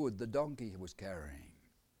carried the wood the donkey was carrying.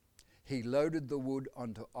 He loaded the wood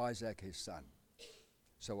onto Isaac, his son.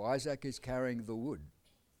 So Isaac is carrying the wood.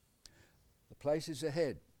 The place is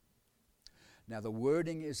ahead. Now the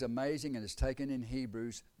wording is amazing and is taken in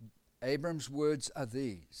Hebrews. Abram's words are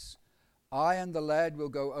these. I and the lad will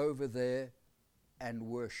go over there and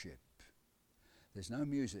worship. There's no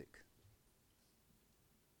music.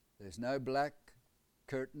 There's no black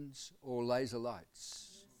curtains or laser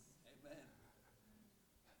lights. Amen.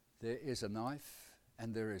 There is a knife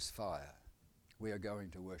and there is fire. We are going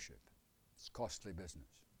to worship. It's costly business.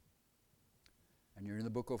 And you're in the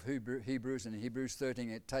book of Hebrews, and in Hebrews 13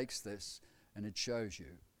 it takes this and it shows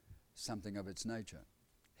you something of its nature.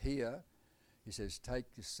 Here he says, take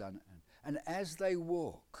your son. And as they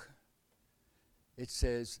walk, it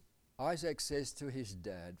says, Isaac says to his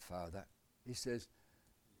dad, father, he says,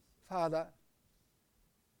 Father,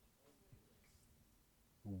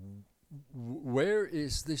 where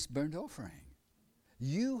is this burnt offering?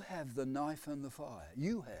 You have the knife and the fire.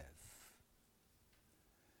 You have.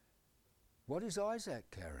 What is Isaac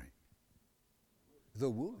carrying? The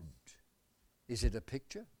wood. Is it a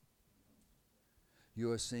picture?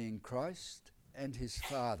 You are seeing Christ and his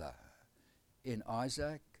Father in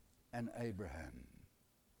Isaac and Abraham.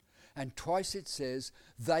 And twice it says,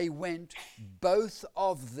 they went, both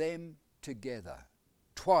of them together.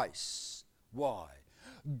 Twice. Why?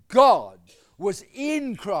 God was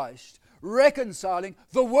in Christ reconciling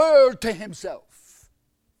the world to himself.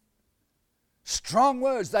 Strong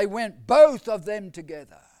words. They went, both of them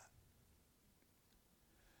together.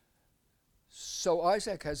 So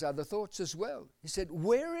Isaac has other thoughts as well. He said,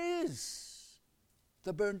 where is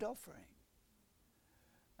the burnt offering?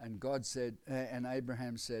 And God said, and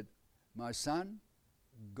Abraham said, my son,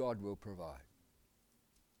 God will provide.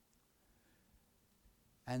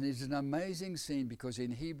 And it's an amazing scene because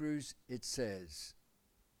in Hebrews it says,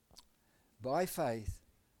 by faith,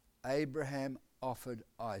 Abraham offered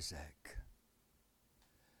Isaac.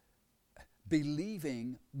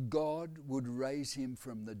 believing God would raise him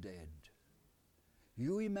from the dead.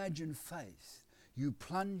 You imagine faith. You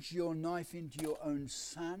plunge your knife into your own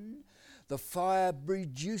son. The fire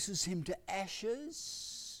reduces him to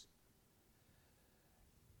ashes.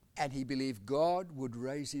 And he believed God would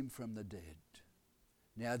raise him from the dead.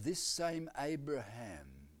 Now this same Abraham,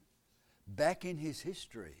 back in his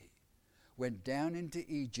history, went down into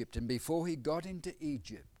Egypt. And before he got into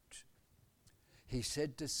Egypt, he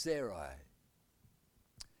said to Sarai,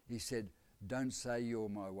 he said, don't say you're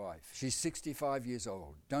my wife. She's 65 years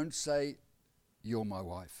old. Don't say you're my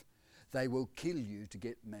wife. They will kill you to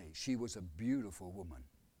get me. She was a beautiful woman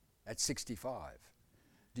at 65.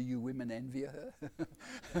 Do you women envy her?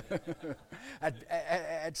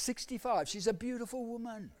 at 65, she's a beautiful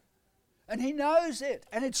woman. And he knows it.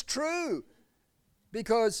 And it's true.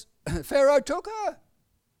 Because Pharaoh took her.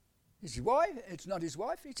 His wife, it's not his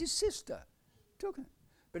wife, it's his sister. Took her.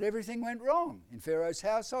 But everything went wrong in Pharaoh's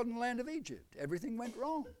household in the land of Egypt. Everything went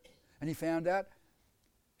wrong. And he found out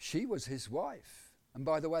she was his wife. And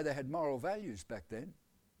by the way, they had moral values back then.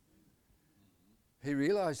 He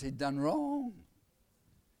realized he'd done wrong.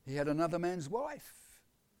 He had another man's wife.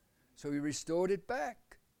 So he restored it back.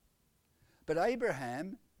 But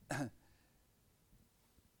Abraham,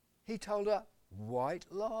 he told a white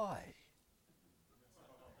lie.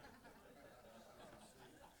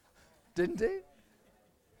 Didn't he?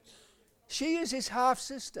 She is his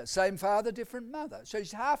half-sister. Same father, different mother. So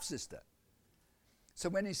he's half-sister. So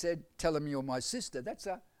when he said, tell him you're my sister, that's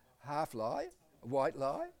a half lie, a white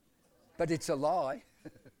lie. But it's a lie.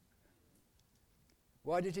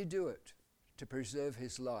 Why did he do it? To preserve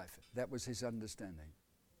his life. That was his understanding.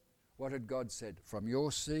 What had God said? From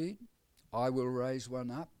your seed, I will raise one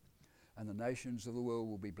up, and the nations of the world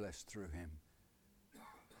will be blessed through him.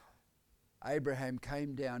 Abraham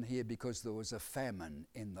came down here because there was a famine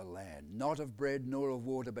in the land, not of bread nor of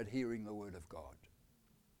water, but hearing the word of God.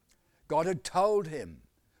 God had told him,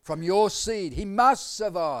 from your seed, he must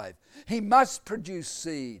survive. He must produce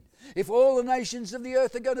seed. If all the nations of the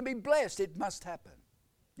earth are going to be blessed, it must happen.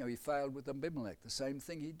 You know, he failed with Abimelech, the same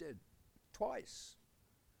thing he did twice.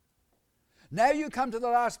 Now you come to the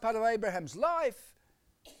last part of Abraham's life,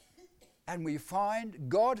 and we find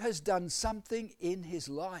God has done something in his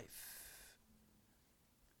life.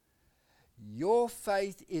 Your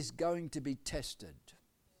faith is going to be tested.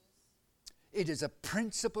 It is a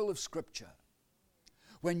principle of Scripture.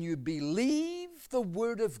 When you believe the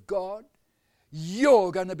Word of God,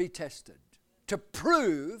 you're going to be tested to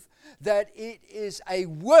prove that it is a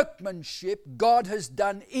workmanship God has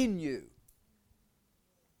done in you.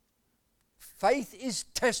 Faith is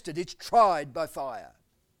tested. It's tried by fire.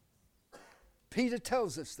 Peter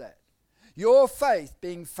tells us that. Your faith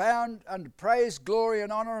being found under praise, glory,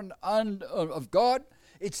 and honor and of God,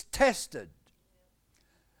 it's tested.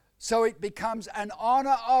 So it becomes an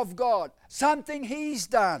honor of God, something he's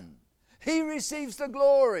done. He receives the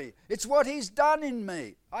glory. It's what he's done in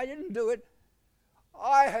me. I didn't do it.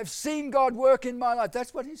 I have seen God work in my life.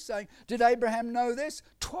 That's what he's saying. Did Abraham know this?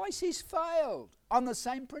 Twice he's failed on the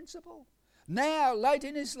same principle. Now, late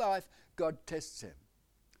in his life, God tests him.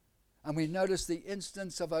 And we notice the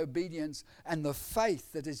instance of obedience and the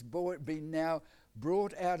faith that has been now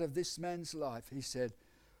brought out of this man's life. He said,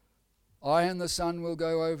 I and the son will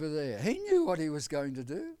go over there. He knew what he was going to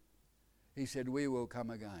do. He said, we will come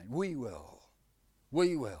again. We will.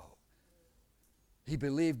 We will. He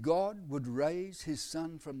believed God would raise his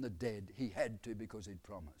son from the dead. He had to because he'd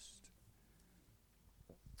promised.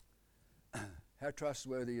 How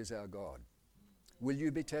trustworthy is our God? Will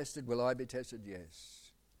you be tested? Will I be tested?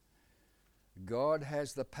 Yes. God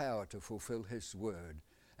has the power to fulfill his word,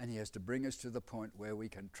 and he has to bring us to the point where we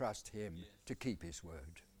can trust him to keep his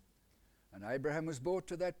word. And Abraham was brought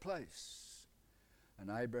to that place,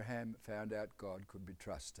 and Abraham found out God could be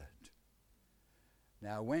trusted.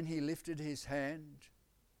 Now when he lifted his hand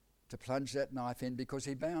to plunge that knife in, because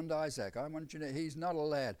he bound Isaac, I want you to know, he's not a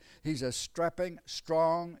lad. He's a strapping,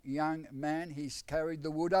 strong young man. He's carried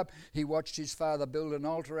the wood up. He watched his father build an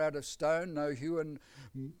altar out of stone, no hewn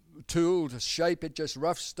tool to shape it, just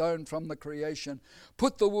rough stone from the creation.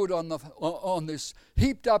 Put the wood on this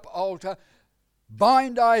heaped up altar,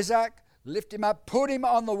 bind Isaac, lift him up, put him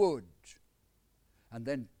on the wood, and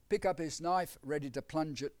then pick up his knife, ready to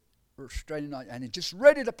plunge it straight in, and he's just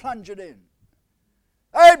ready to plunge it in.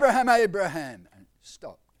 Abraham, Abraham, and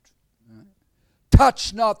stopped. Right?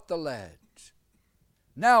 Touch not the lad.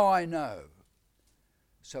 Now I know.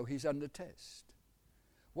 So he's under test.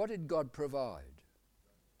 What did God provide?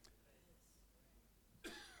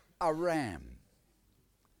 A ram.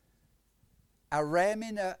 A ram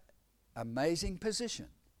in an amazing position.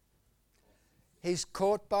 He's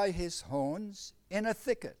caught by his horns in a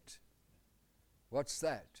thicket. What's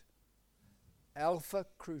that? Alpha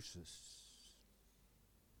Crucis.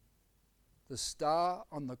 The star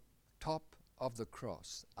on the top of the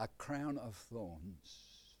cross, a crown of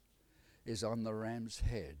thorns, is on the ram's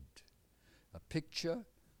head. A picture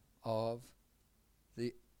of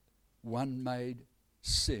the one made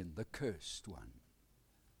sin, the cursed one.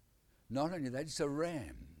 Not only that, it's a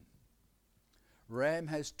ram. Ram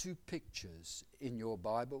has two pictures in your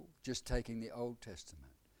Bible, just taking the Old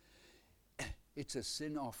Testament. It's a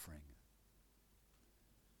sin offering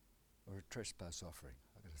or a trespass offering.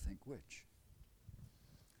 I've got to think which.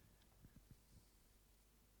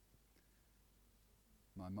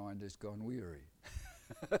 My mind has gone weary.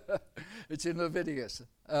 It's in Leviticus.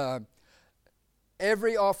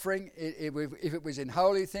 Every offering, if it was in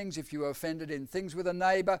holy things, if you were offended in things with a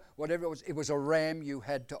neighbour, whatever it was a ram you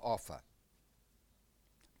had to offer.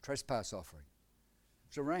 Trespass offering.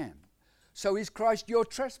 It's a ram. So is Christ your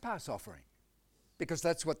trespass offering? Because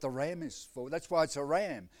that's what the ram is for. That's why it's a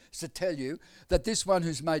ram. It's to tell you that this one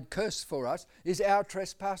who's made curse for us is our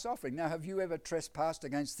trespass offering. Now, have you ever trespassed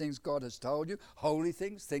against things God has told you? Holy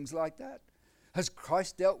things, things like that? Has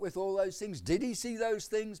Christ dealt with all those things? Did he see those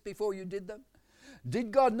things before you did them?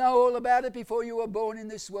 Did God know all about it before you were born in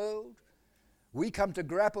this world? We come to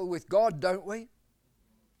grapple with God, don't we?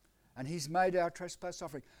 And he's made our trespass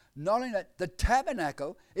offering. Not only that, the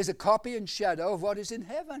tabernacle is a copy and shadow of what is in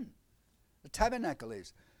heaven. The tabernacle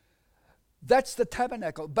is. That's the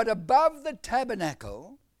tabernacle. But above the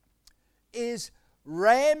tabernacle is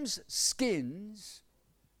ram's skins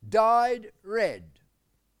dyed red.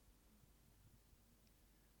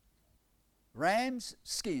 Ram's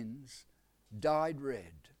skins dyed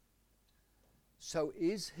red. So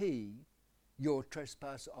is he your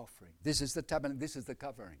trespass offering? This is the tabernacle. This is the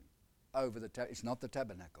covering over the tabernacle. It's not the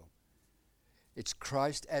tabernacle. It's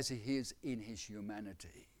Christ as he is in his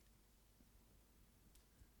humanity.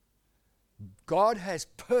 God has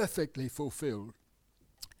perfectly fulfilled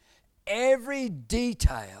every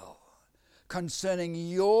detail concerning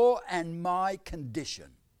your and my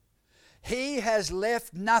condition. He has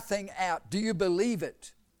left nothing out. Do you believe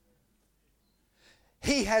it?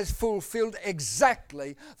 He has fulfilled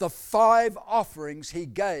exactly the 5 offerings he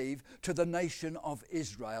gave to the nation of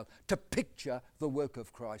Israel to picture the work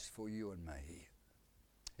of Christ for you and me.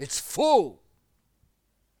 It's full.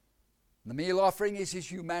 The meal offering is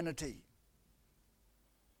his humanity.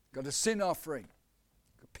 Got a sin offering,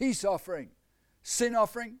 a peace offering, sin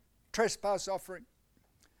offering, trespass offering.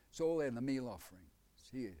 It's all there in the meal offering.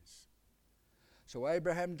 He is. So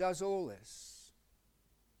Abraham does all this.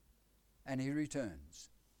 And he returns.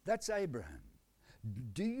 That's Abraham.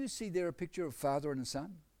 Do you see there a picture of father and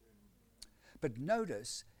son? But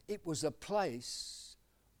notice, it was a place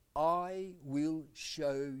I will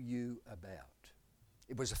show you about.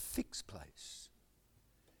 It was a fixed place.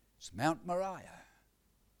 It's Mount Moriah.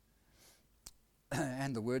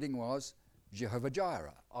 And the wording was, Jehovah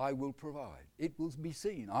Jireh, I will provide. It will be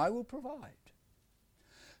seen, I will provide.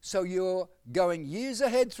 So you're going years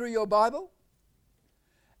ahead through your Bible,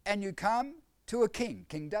 and you come to a king,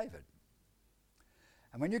 King David.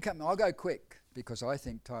 And when you come, I'll go quick, because I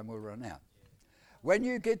think time will run out. When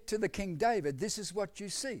you get to the King David, this is what you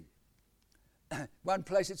see. One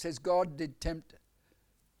place it says God did tempt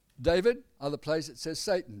David, other place it says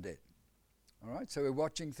Satan did. All right, so we're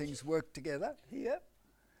watching things work together here.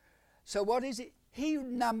 So what is it? He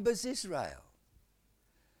numbers Israel.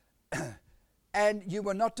 And you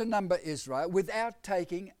were not to number Israel without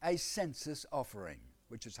taking a census offering,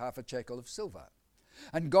 which is half a shekel of silver.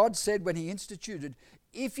 And God said when he instituted,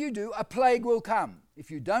 if you do, a plague will come.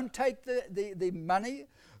 If you don't take the money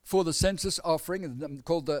for the census offering,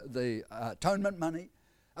 called the atonement money,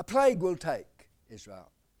 a plague will take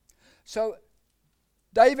Israel. So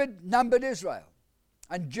David numbered Israel.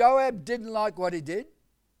 And Joab didn't like what he did.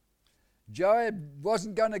 Joab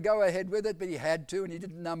wasn't going to go ahead with it, but he had to, and he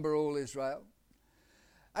didn't number all Israel.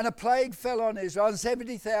 And a plague fell on Israel, and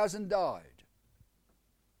 70,000 died.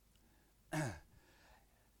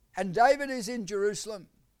 And David is in Jerusalem.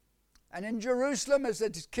 And in Jerusalem, as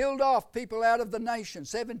it's killed off people out of the nation,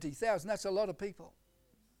 70,000, that's a lot of people.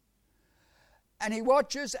 And he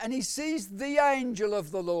watches and he sees the angel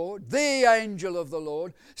of the Lord,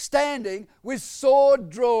 standing with sword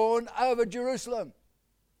drawn over Jerusalem.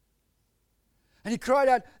 And he cried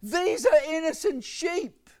out, these are innocent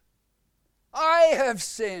sheep. I have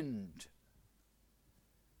sinned.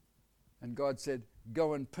 And God said,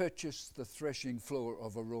 go and purchase the threshing floor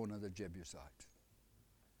of Araunah the Jebusite.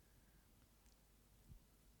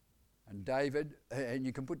 And David, and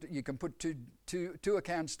you can put two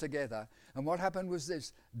accounts together. And what happened was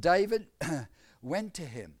this: David went to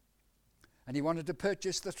him, and he wanted to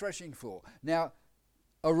purchase the threshing floor. Now,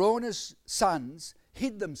 Araunah's sons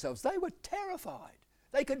hid themselves. They were terrified.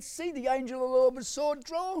 They could see the angel of the Lord with sword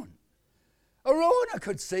drawn. Araunah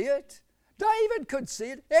could see it. David could see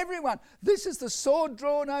it. Everyone. This is the sword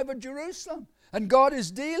drawn over Jerusalem. And God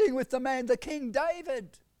is dealing with the man, the King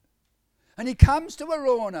David. And he comes to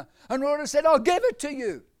Araunah. And Araunah said, I'll give it to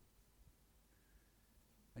you.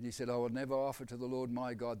 And he said, I will never offer to the Lord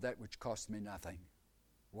my God that which cost me nothing.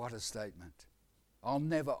 What a statement. I'll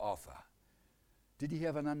never offer. Did he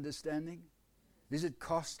have an understanding? Is it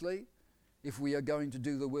costly if we are going to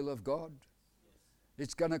do the will of God?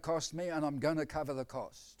 It's going to cost me, and I'm going to cover the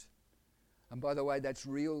cost. And by the way, that's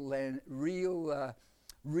real land, real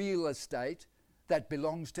estate that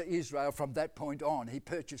belongs to Israel from that point on. He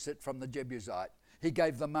purchased it from the Jebusite. He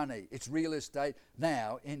gave the money. It's real estate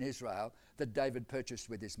now in Israel that David purchased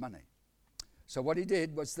with his money. So what he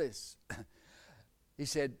did was this. He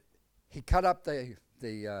said he cut up the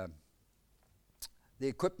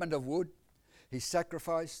equipment of wood. He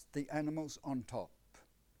sacrificed the animals on top,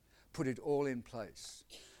 put it all in place,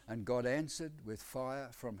 and God answered with fire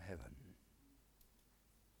from heaven.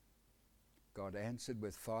 God answered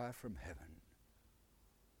with fire from heaven.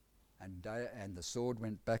 And the sword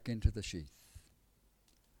went back into the sheath.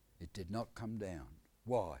 It did not come down.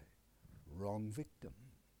 Why? Wrong victim.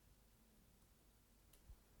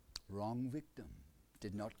 Wrong victim.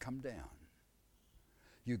 Did not come down.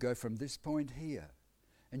 You go from this point here,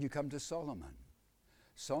 and you come to Solomon.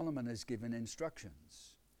 Solomon is given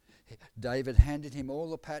instructions. David handed him all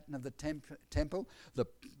the pattern of the temple, the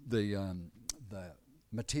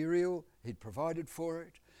material he'd provided for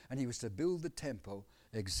it, and he was to build the temple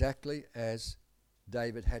exactly as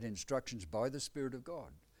David had instructions by the Spirit of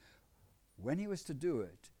God. When he was to do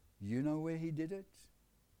it, you know where he did it?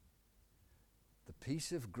 The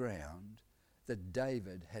piece of ground that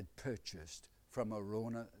David had purchased from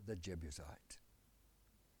Araunah the Jebusite.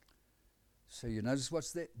 So you notice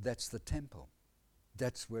what's there? That's the temple.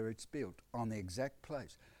 That's where it's built, on the exact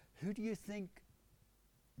place. Who do you think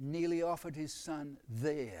nearly offered his son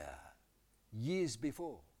there years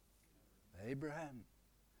before? Abraham.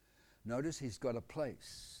 Notice he's got a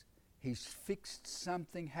place. He's fixed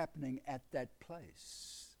something happening at that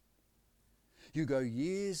place. You go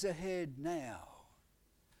years ahead now.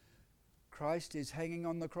 Christ is hanging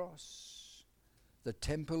on the cross. The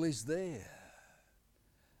temple is there.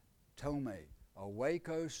 Tell me, awake,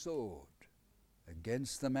 O sword,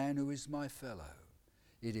 against the man who is my fellow.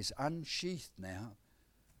 It is unsheathed now.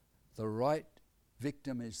 The right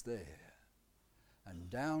victim is there. And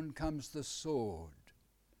down comes the sword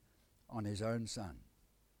on his own son.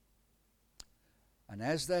 And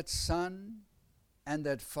as that son and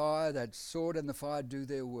that fire, that sword and the fire do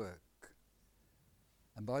their work.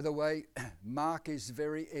 And by the way, Mark is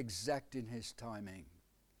very exact in his timing.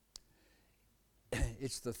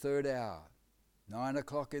 It's the third hour, 9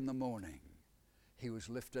 o'clock in the morning. He was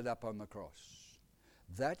lifted up on the cross.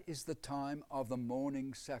 That is the time of the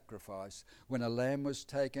morning sacrifice, when a lamb was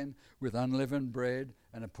taken with unleavened bread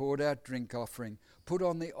and a poured out drink offering, put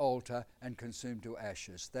on the altar and consumed to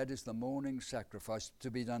ashes. That is the morning sacrifice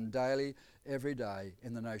to be done daily, every day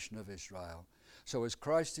in the nation of Israel. So as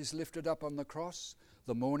Christ is lifted up on the cross,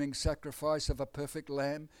 the morning sacrifice of a perfect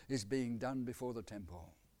lamb is being done before the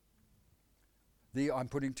temple. I'm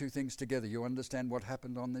putting two things together. You understand what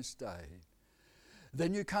happened on this day.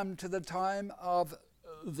 Then you come to the time of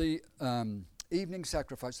the evening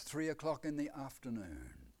sacrifice, 3 o'clock in the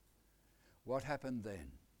afternoon. What happened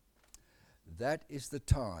then? That is the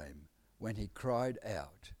time when he cried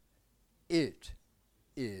out, "It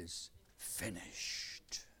is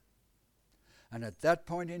finished." And at that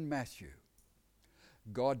point in Matthew,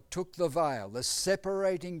 God took the veil, the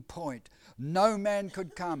separating point. No man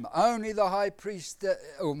could come, only the high priest,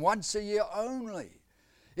 once a year only.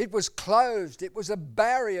 It was closed, it was a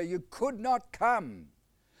barrier, you could not come.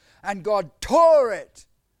 And God tore it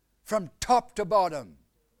from top to bottom.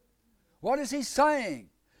 What is he saying?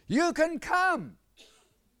 You can come.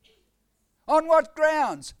 On what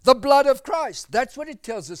grounds? The blood of Christ. That's what it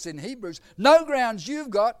tells us in Hebrews. No grounds you've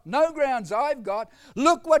got, no grounds I've got.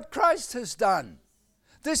 Look what Christ has done.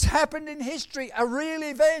 This happened in history, a real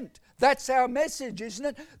event. That's our message, isn't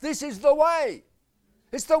it? This is the way.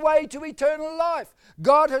 It's the way to eternal life.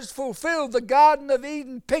 God has fulfilled the Garden of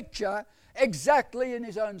Eden picture exactly in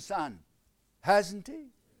his own Son. Hasn't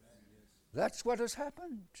he? That's what has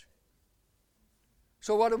happened.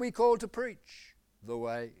 So what are we called to preach? The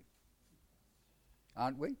way.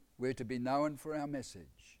 Aren't we? We're to be known for our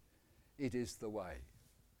message. It is the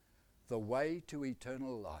way to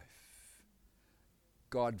eternal life.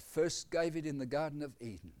 God first gave it in the Garden of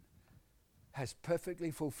Eden, has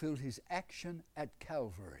perfectly fulfilled his action at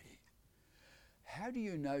Calvary. How do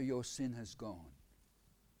you know your sin has gone?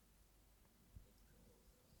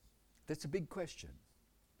 That's a big question.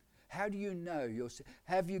 How do you know your sin?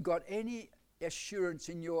 Have you got any assurance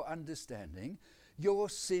in your understanding your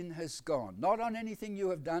sin has gone? Not on anything you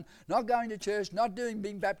have done, not going to church, not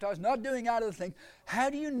being baptized, not doing other things. How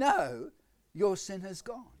do you know your sin has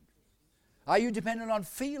gone? Are you dependent on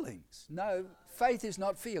feelings? No, faith is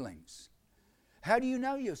not feelings. How do you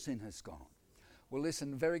know your sin has gone? Well,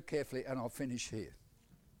 listen very carefully, and I'll finish here.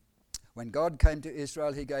 When God came to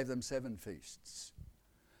Israel, he gave them 7 feasts.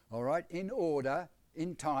 All right, in order,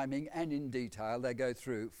 in timing, and in detail, they go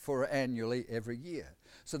through for annually every year.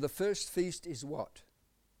 So the first feast is what?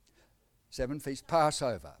 7 feasts,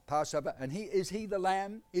 Passover. And is he the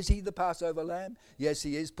lamb? Is he the Passover lamb? Yes,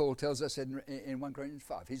 he is. Paul tells us in 1 Corinthians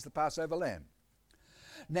 5. He's the Passover lamb.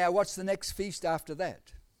 Now, what's the next feast after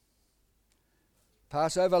that?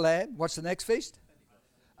 Passover lamb. What's the next feast?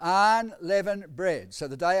 Unleavened bread. So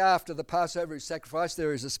the day after the Passover is sacrificed,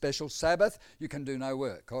 there is a special Sabbath. You can do no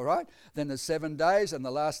work, all right? Then there's 7 days, and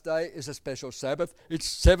the last day is a special Sabbath. It's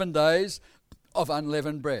 7 days of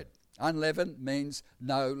unleavened bread. Unleavened means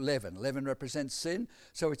no leaven. Leaven represents sin,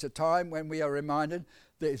 so it's a time when we are reminded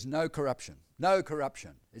there is no corruption. No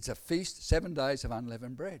corruption. It's a feast, 7 days of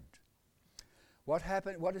unleavened bread. What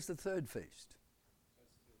happened? What is the third feast?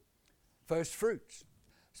 First fruits.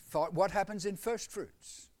 What happens in first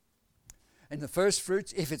fruits? In the first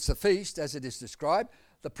fruits, if it's a feast, as it is described,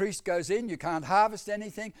 the priest goes in. You can't harvest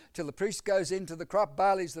anything till the priest goes into the crop.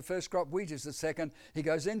 Barley is the first crop, wheat is the second. He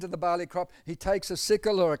goes into the barley crop. He takes a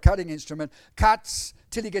sickle or a cutting instrument, cuts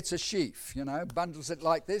till he gets a sheaf, bundles it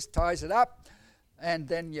like this, ties it up, and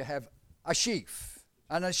then you have a sheaf.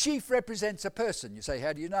 And a sheaf represents a person. You say,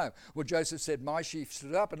 how do you know? Well, Joseph said, my sheaf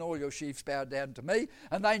stood up and all your sheaves bowed down to me.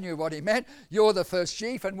 And they knew what he meant. You're the first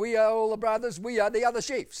sheaf and we are all the brothers. We are the other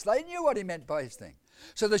sheaves. They knew what he meant by his thing.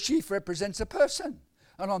 So the sheaf represents a person.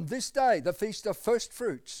 And on this day, the Feast of First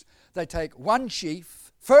Fruits, they take one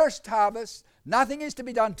sheaf, first harvest. Nothing is to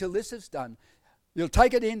be done till this is done. You'll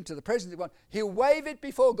take it into the presence of God. He'll wave it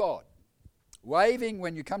before God. Waving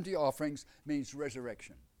when you come to your offerings means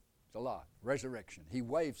resurrection. It's alive, resurrection. He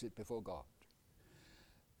waves it before God.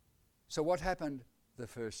 So what happened the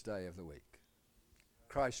first day of the week?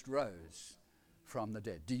 Christ rose from the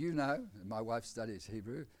dead. Do you know, my wife studies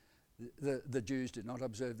Hebrew, the Jews did not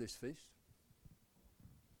observe this feast?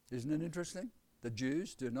 Isn't it interesting? The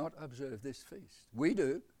Jews do not observe this feast. We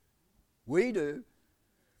do. We do.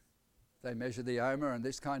 They measure the Omer and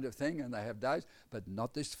this kind of thing, and they have days, but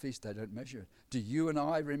not this feast. They don't measure it. Do you and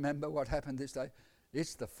I remember what happened this day?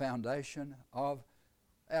 It's the foundation of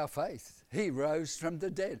our faith. He rose from the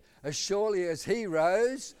dead. As surely as he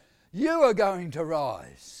rose, you are going to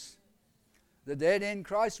rise. The dead in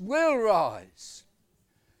Christ will rise.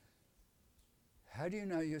 How do you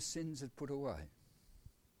know your sins are put away?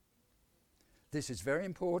 This is very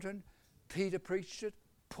important. Peter preached it.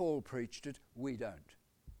 Paul preached it. We don't.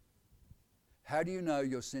 How do you know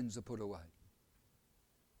your sins are put away?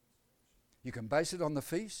 You can base it on the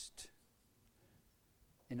feast.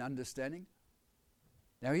 In understanding.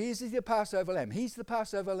 Now here's the Passover lamb. He's the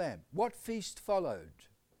Passover lamb. What feast followed?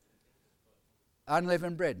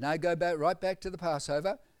 Unleavened bread. Now go right back to the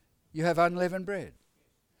Passover. You have unleavened bread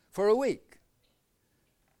for a week.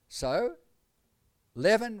 So,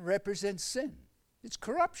 leaven represents sin. It's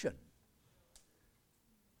corruption.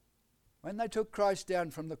 When they took Christ down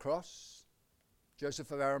from the cross,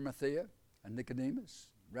 Joseph of Arimathea and Nicodemus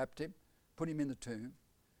wrapped him, put him in the tomb.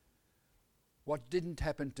 What didn't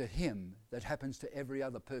happen to him that happens to every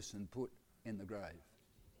other person put in the grave?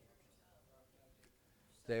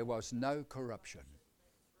 There was no corruption.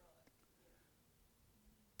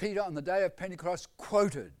 Peter on the day of Pentecost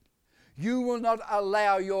quoted, "You will not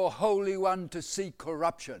allow your Holy One to see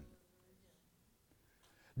corruption."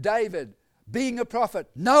 David, being a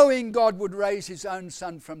prophet, knowing God would raise his own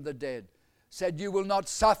son from the dead, said, "You will not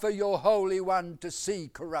suffer your Holy One to see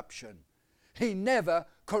corruption." He never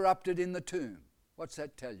corrupted in the tomb. What's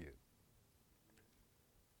that tell you?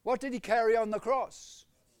 What did he carry on the cross?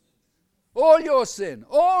 All your sin,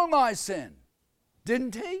 all my sin.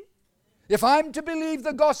 Didn't he? If I'm to believe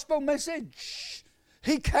the gospel message,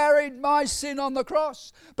 he carried my sin on the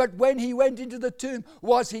cross. But when he went into the tomb,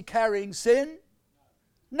 was he carrying sin?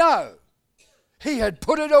 No. He had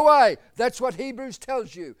put it away. That's what Hebrews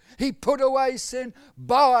tells you. He put away sin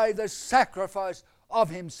by the sacrifice of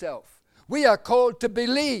himself. We are called to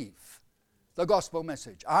believe the gospel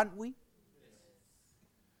message, aren't we?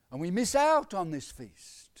 And we miss out on this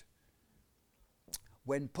feast.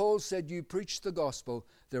 When Paul said, you preach the gospel,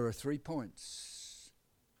 there are 3 points.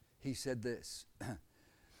 He said this.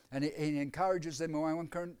 And he encourages them in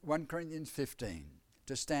 1 Corinthians 15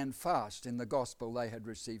 to stand fast in the gospel they had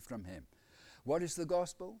received from him. What is the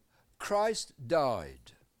gospel? Christ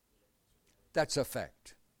died. That's a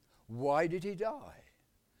fact. Why did he die?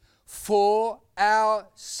 For our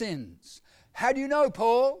sins. How do you know,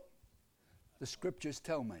 Paul? The scriptures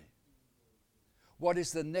tell me. What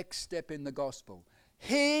is the next step in the gospel?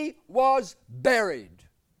 He was buried.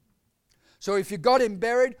 So if you got him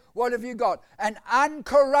buried, what have you got? An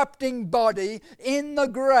uncorrupting body in the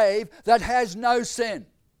grave that has no sin.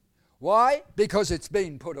 Why? Because it's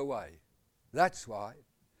been put away. That's why.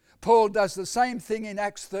 Paul does the same thing in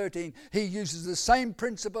Acts 13. He uses the same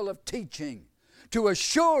principle of teaching to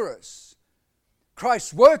assure us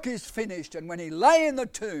Christ's work is finished, and when he lay in the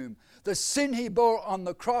tomb, the sin he bore on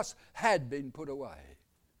the cross had been put away.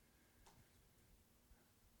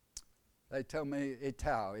 They tell me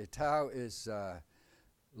Itau. Itau is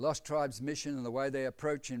Lost Tribes Mission, and the way they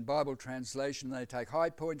approach in Bible translation, they take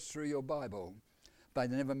high points through your Bible, but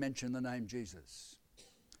they never mention the name Jesus.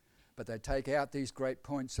 But they take out these great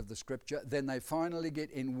points of the scripture. Then they finally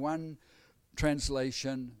get in one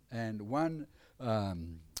translation and one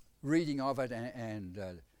reading of it and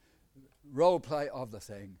role play of the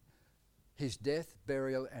thing, his death,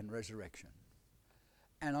 burial, and resurrection.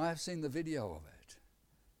 And I have seen the video of it.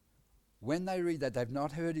 When they read that, they've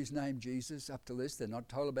not heard his name Jesus up to this. They're not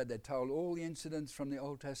told about it. They're told all the incidents from the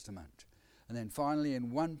Old Testament. And then finally,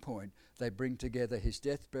 in one point, they bring together his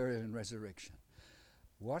death, burial, and resurrection.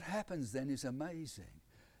 What happens then is amazing.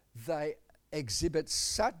 They exhibit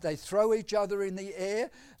they throw each other in the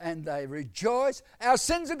air and they rejoice. Our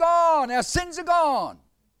sins are gone! Our sins are gone!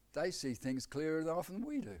 They see things clearer than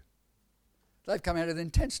we do. They've come out of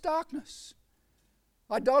intense darkness.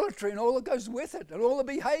 Idolatry and all that goes with it, and all the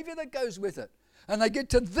behavior that goes with it. And they get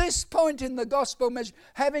to this point in the gospel message,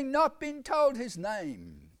 having not been told his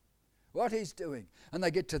name, what he's doing. And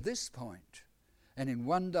they get to this point, and in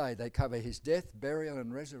one day they cover his death, burial,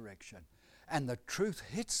 and resurrection. And the truth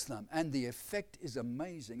hits them, and the effect is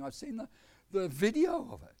amazing. I've seen the video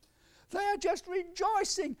of it. They are just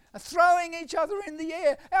rejoicing, throwing each other in the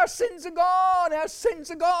air. Our sins are gone! Our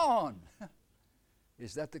sins are gone!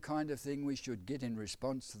 Is that the kind of thing we should get in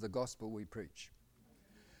response to the gospel we preach?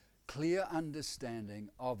 Clear understanding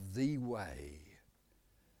of the way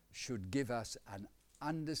should give us an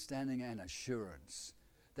understanding and assurance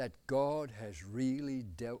that God has really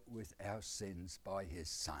dealt with our sins by his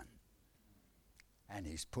Son, and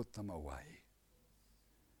he's put them away.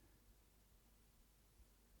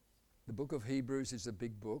 The book of Hebrews is a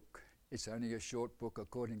big book. It's only a short book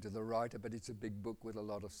according to the writer, but it's a big book with a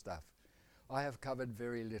lot of stuff. I have covered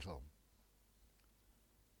very little.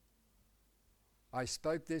 I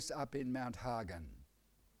spoke this up in Mount Hagen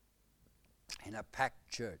in a packed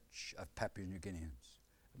church of Papua New Guineans,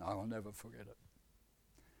 and I will never forget it.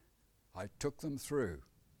 I took them through,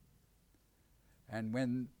 and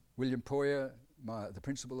when William Poyer, the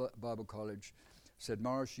principal at Bible College, said,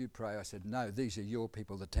 Maurice, you pray. I said, no, these are your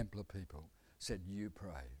people, the Templar people. Said, you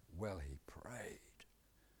pray. Well, he prayed.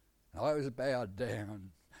 And I was bowed down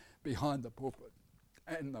behind the pulpit,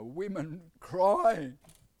 and the women crying.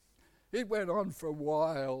 It went on for a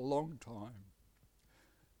while, long time,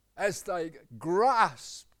 as they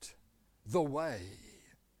grasped the way,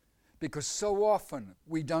 because so often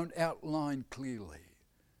we don't outline clearly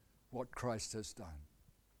what Christ has done.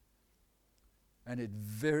 And it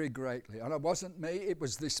very greatly, and it wasn't me, it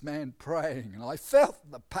was this man praying, and I felt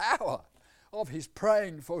the power of his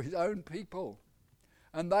praying for his own people.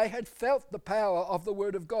 And they had felt the power of the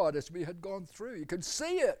Word of God as we had gone through. You could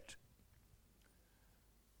see it.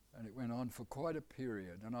 And it went on for quite a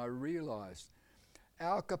period. And I realized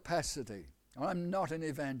our capacity. I'm not an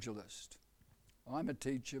evangelist. I'm a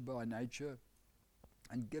teacher by nature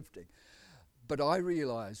and gifting. But I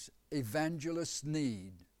realize evangelists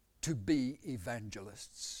need to be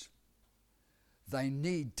evangelists. They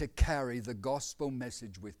need to carry the gospel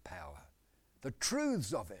message with power, the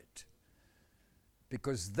truths of it.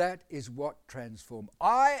 Because that is what transforms.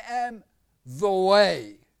 I am the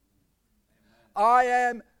way. I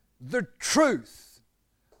am the truth.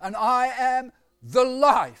 And I am the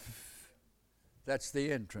life. That's the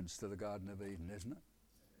entrance to the Garden of Eden, isn't it?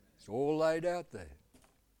 It's all laid out there.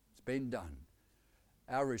 It's been done.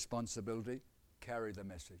 Our responsibility, carry the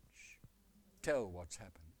message. Tell what's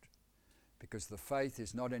happened. Because the faith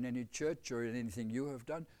is not in any church or in anything you have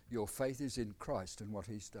done. Your faith is in Christ and what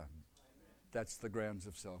he's done. That's the grounds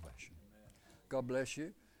of salvation. God bless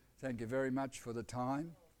you. Thank you very much for the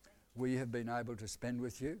time. we have been able to spend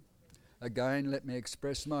with you. Again, let me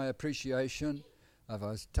express my appreciation.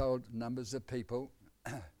 I've told numbers of people,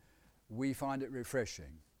 we find it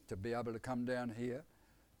refreshing to be able to come down here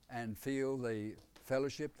and feel the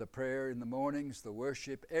fellowship, the prayer in the mornings, the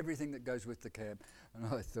worship, everything that goes with the camp. And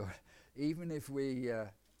I thought, even if we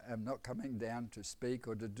are not coming down to speak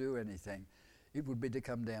or to do anything, it would be to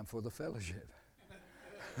come down for the fellowship.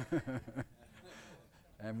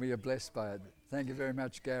 And we are blessed by it. Thank you very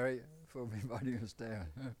much, Gary, for inviting us down.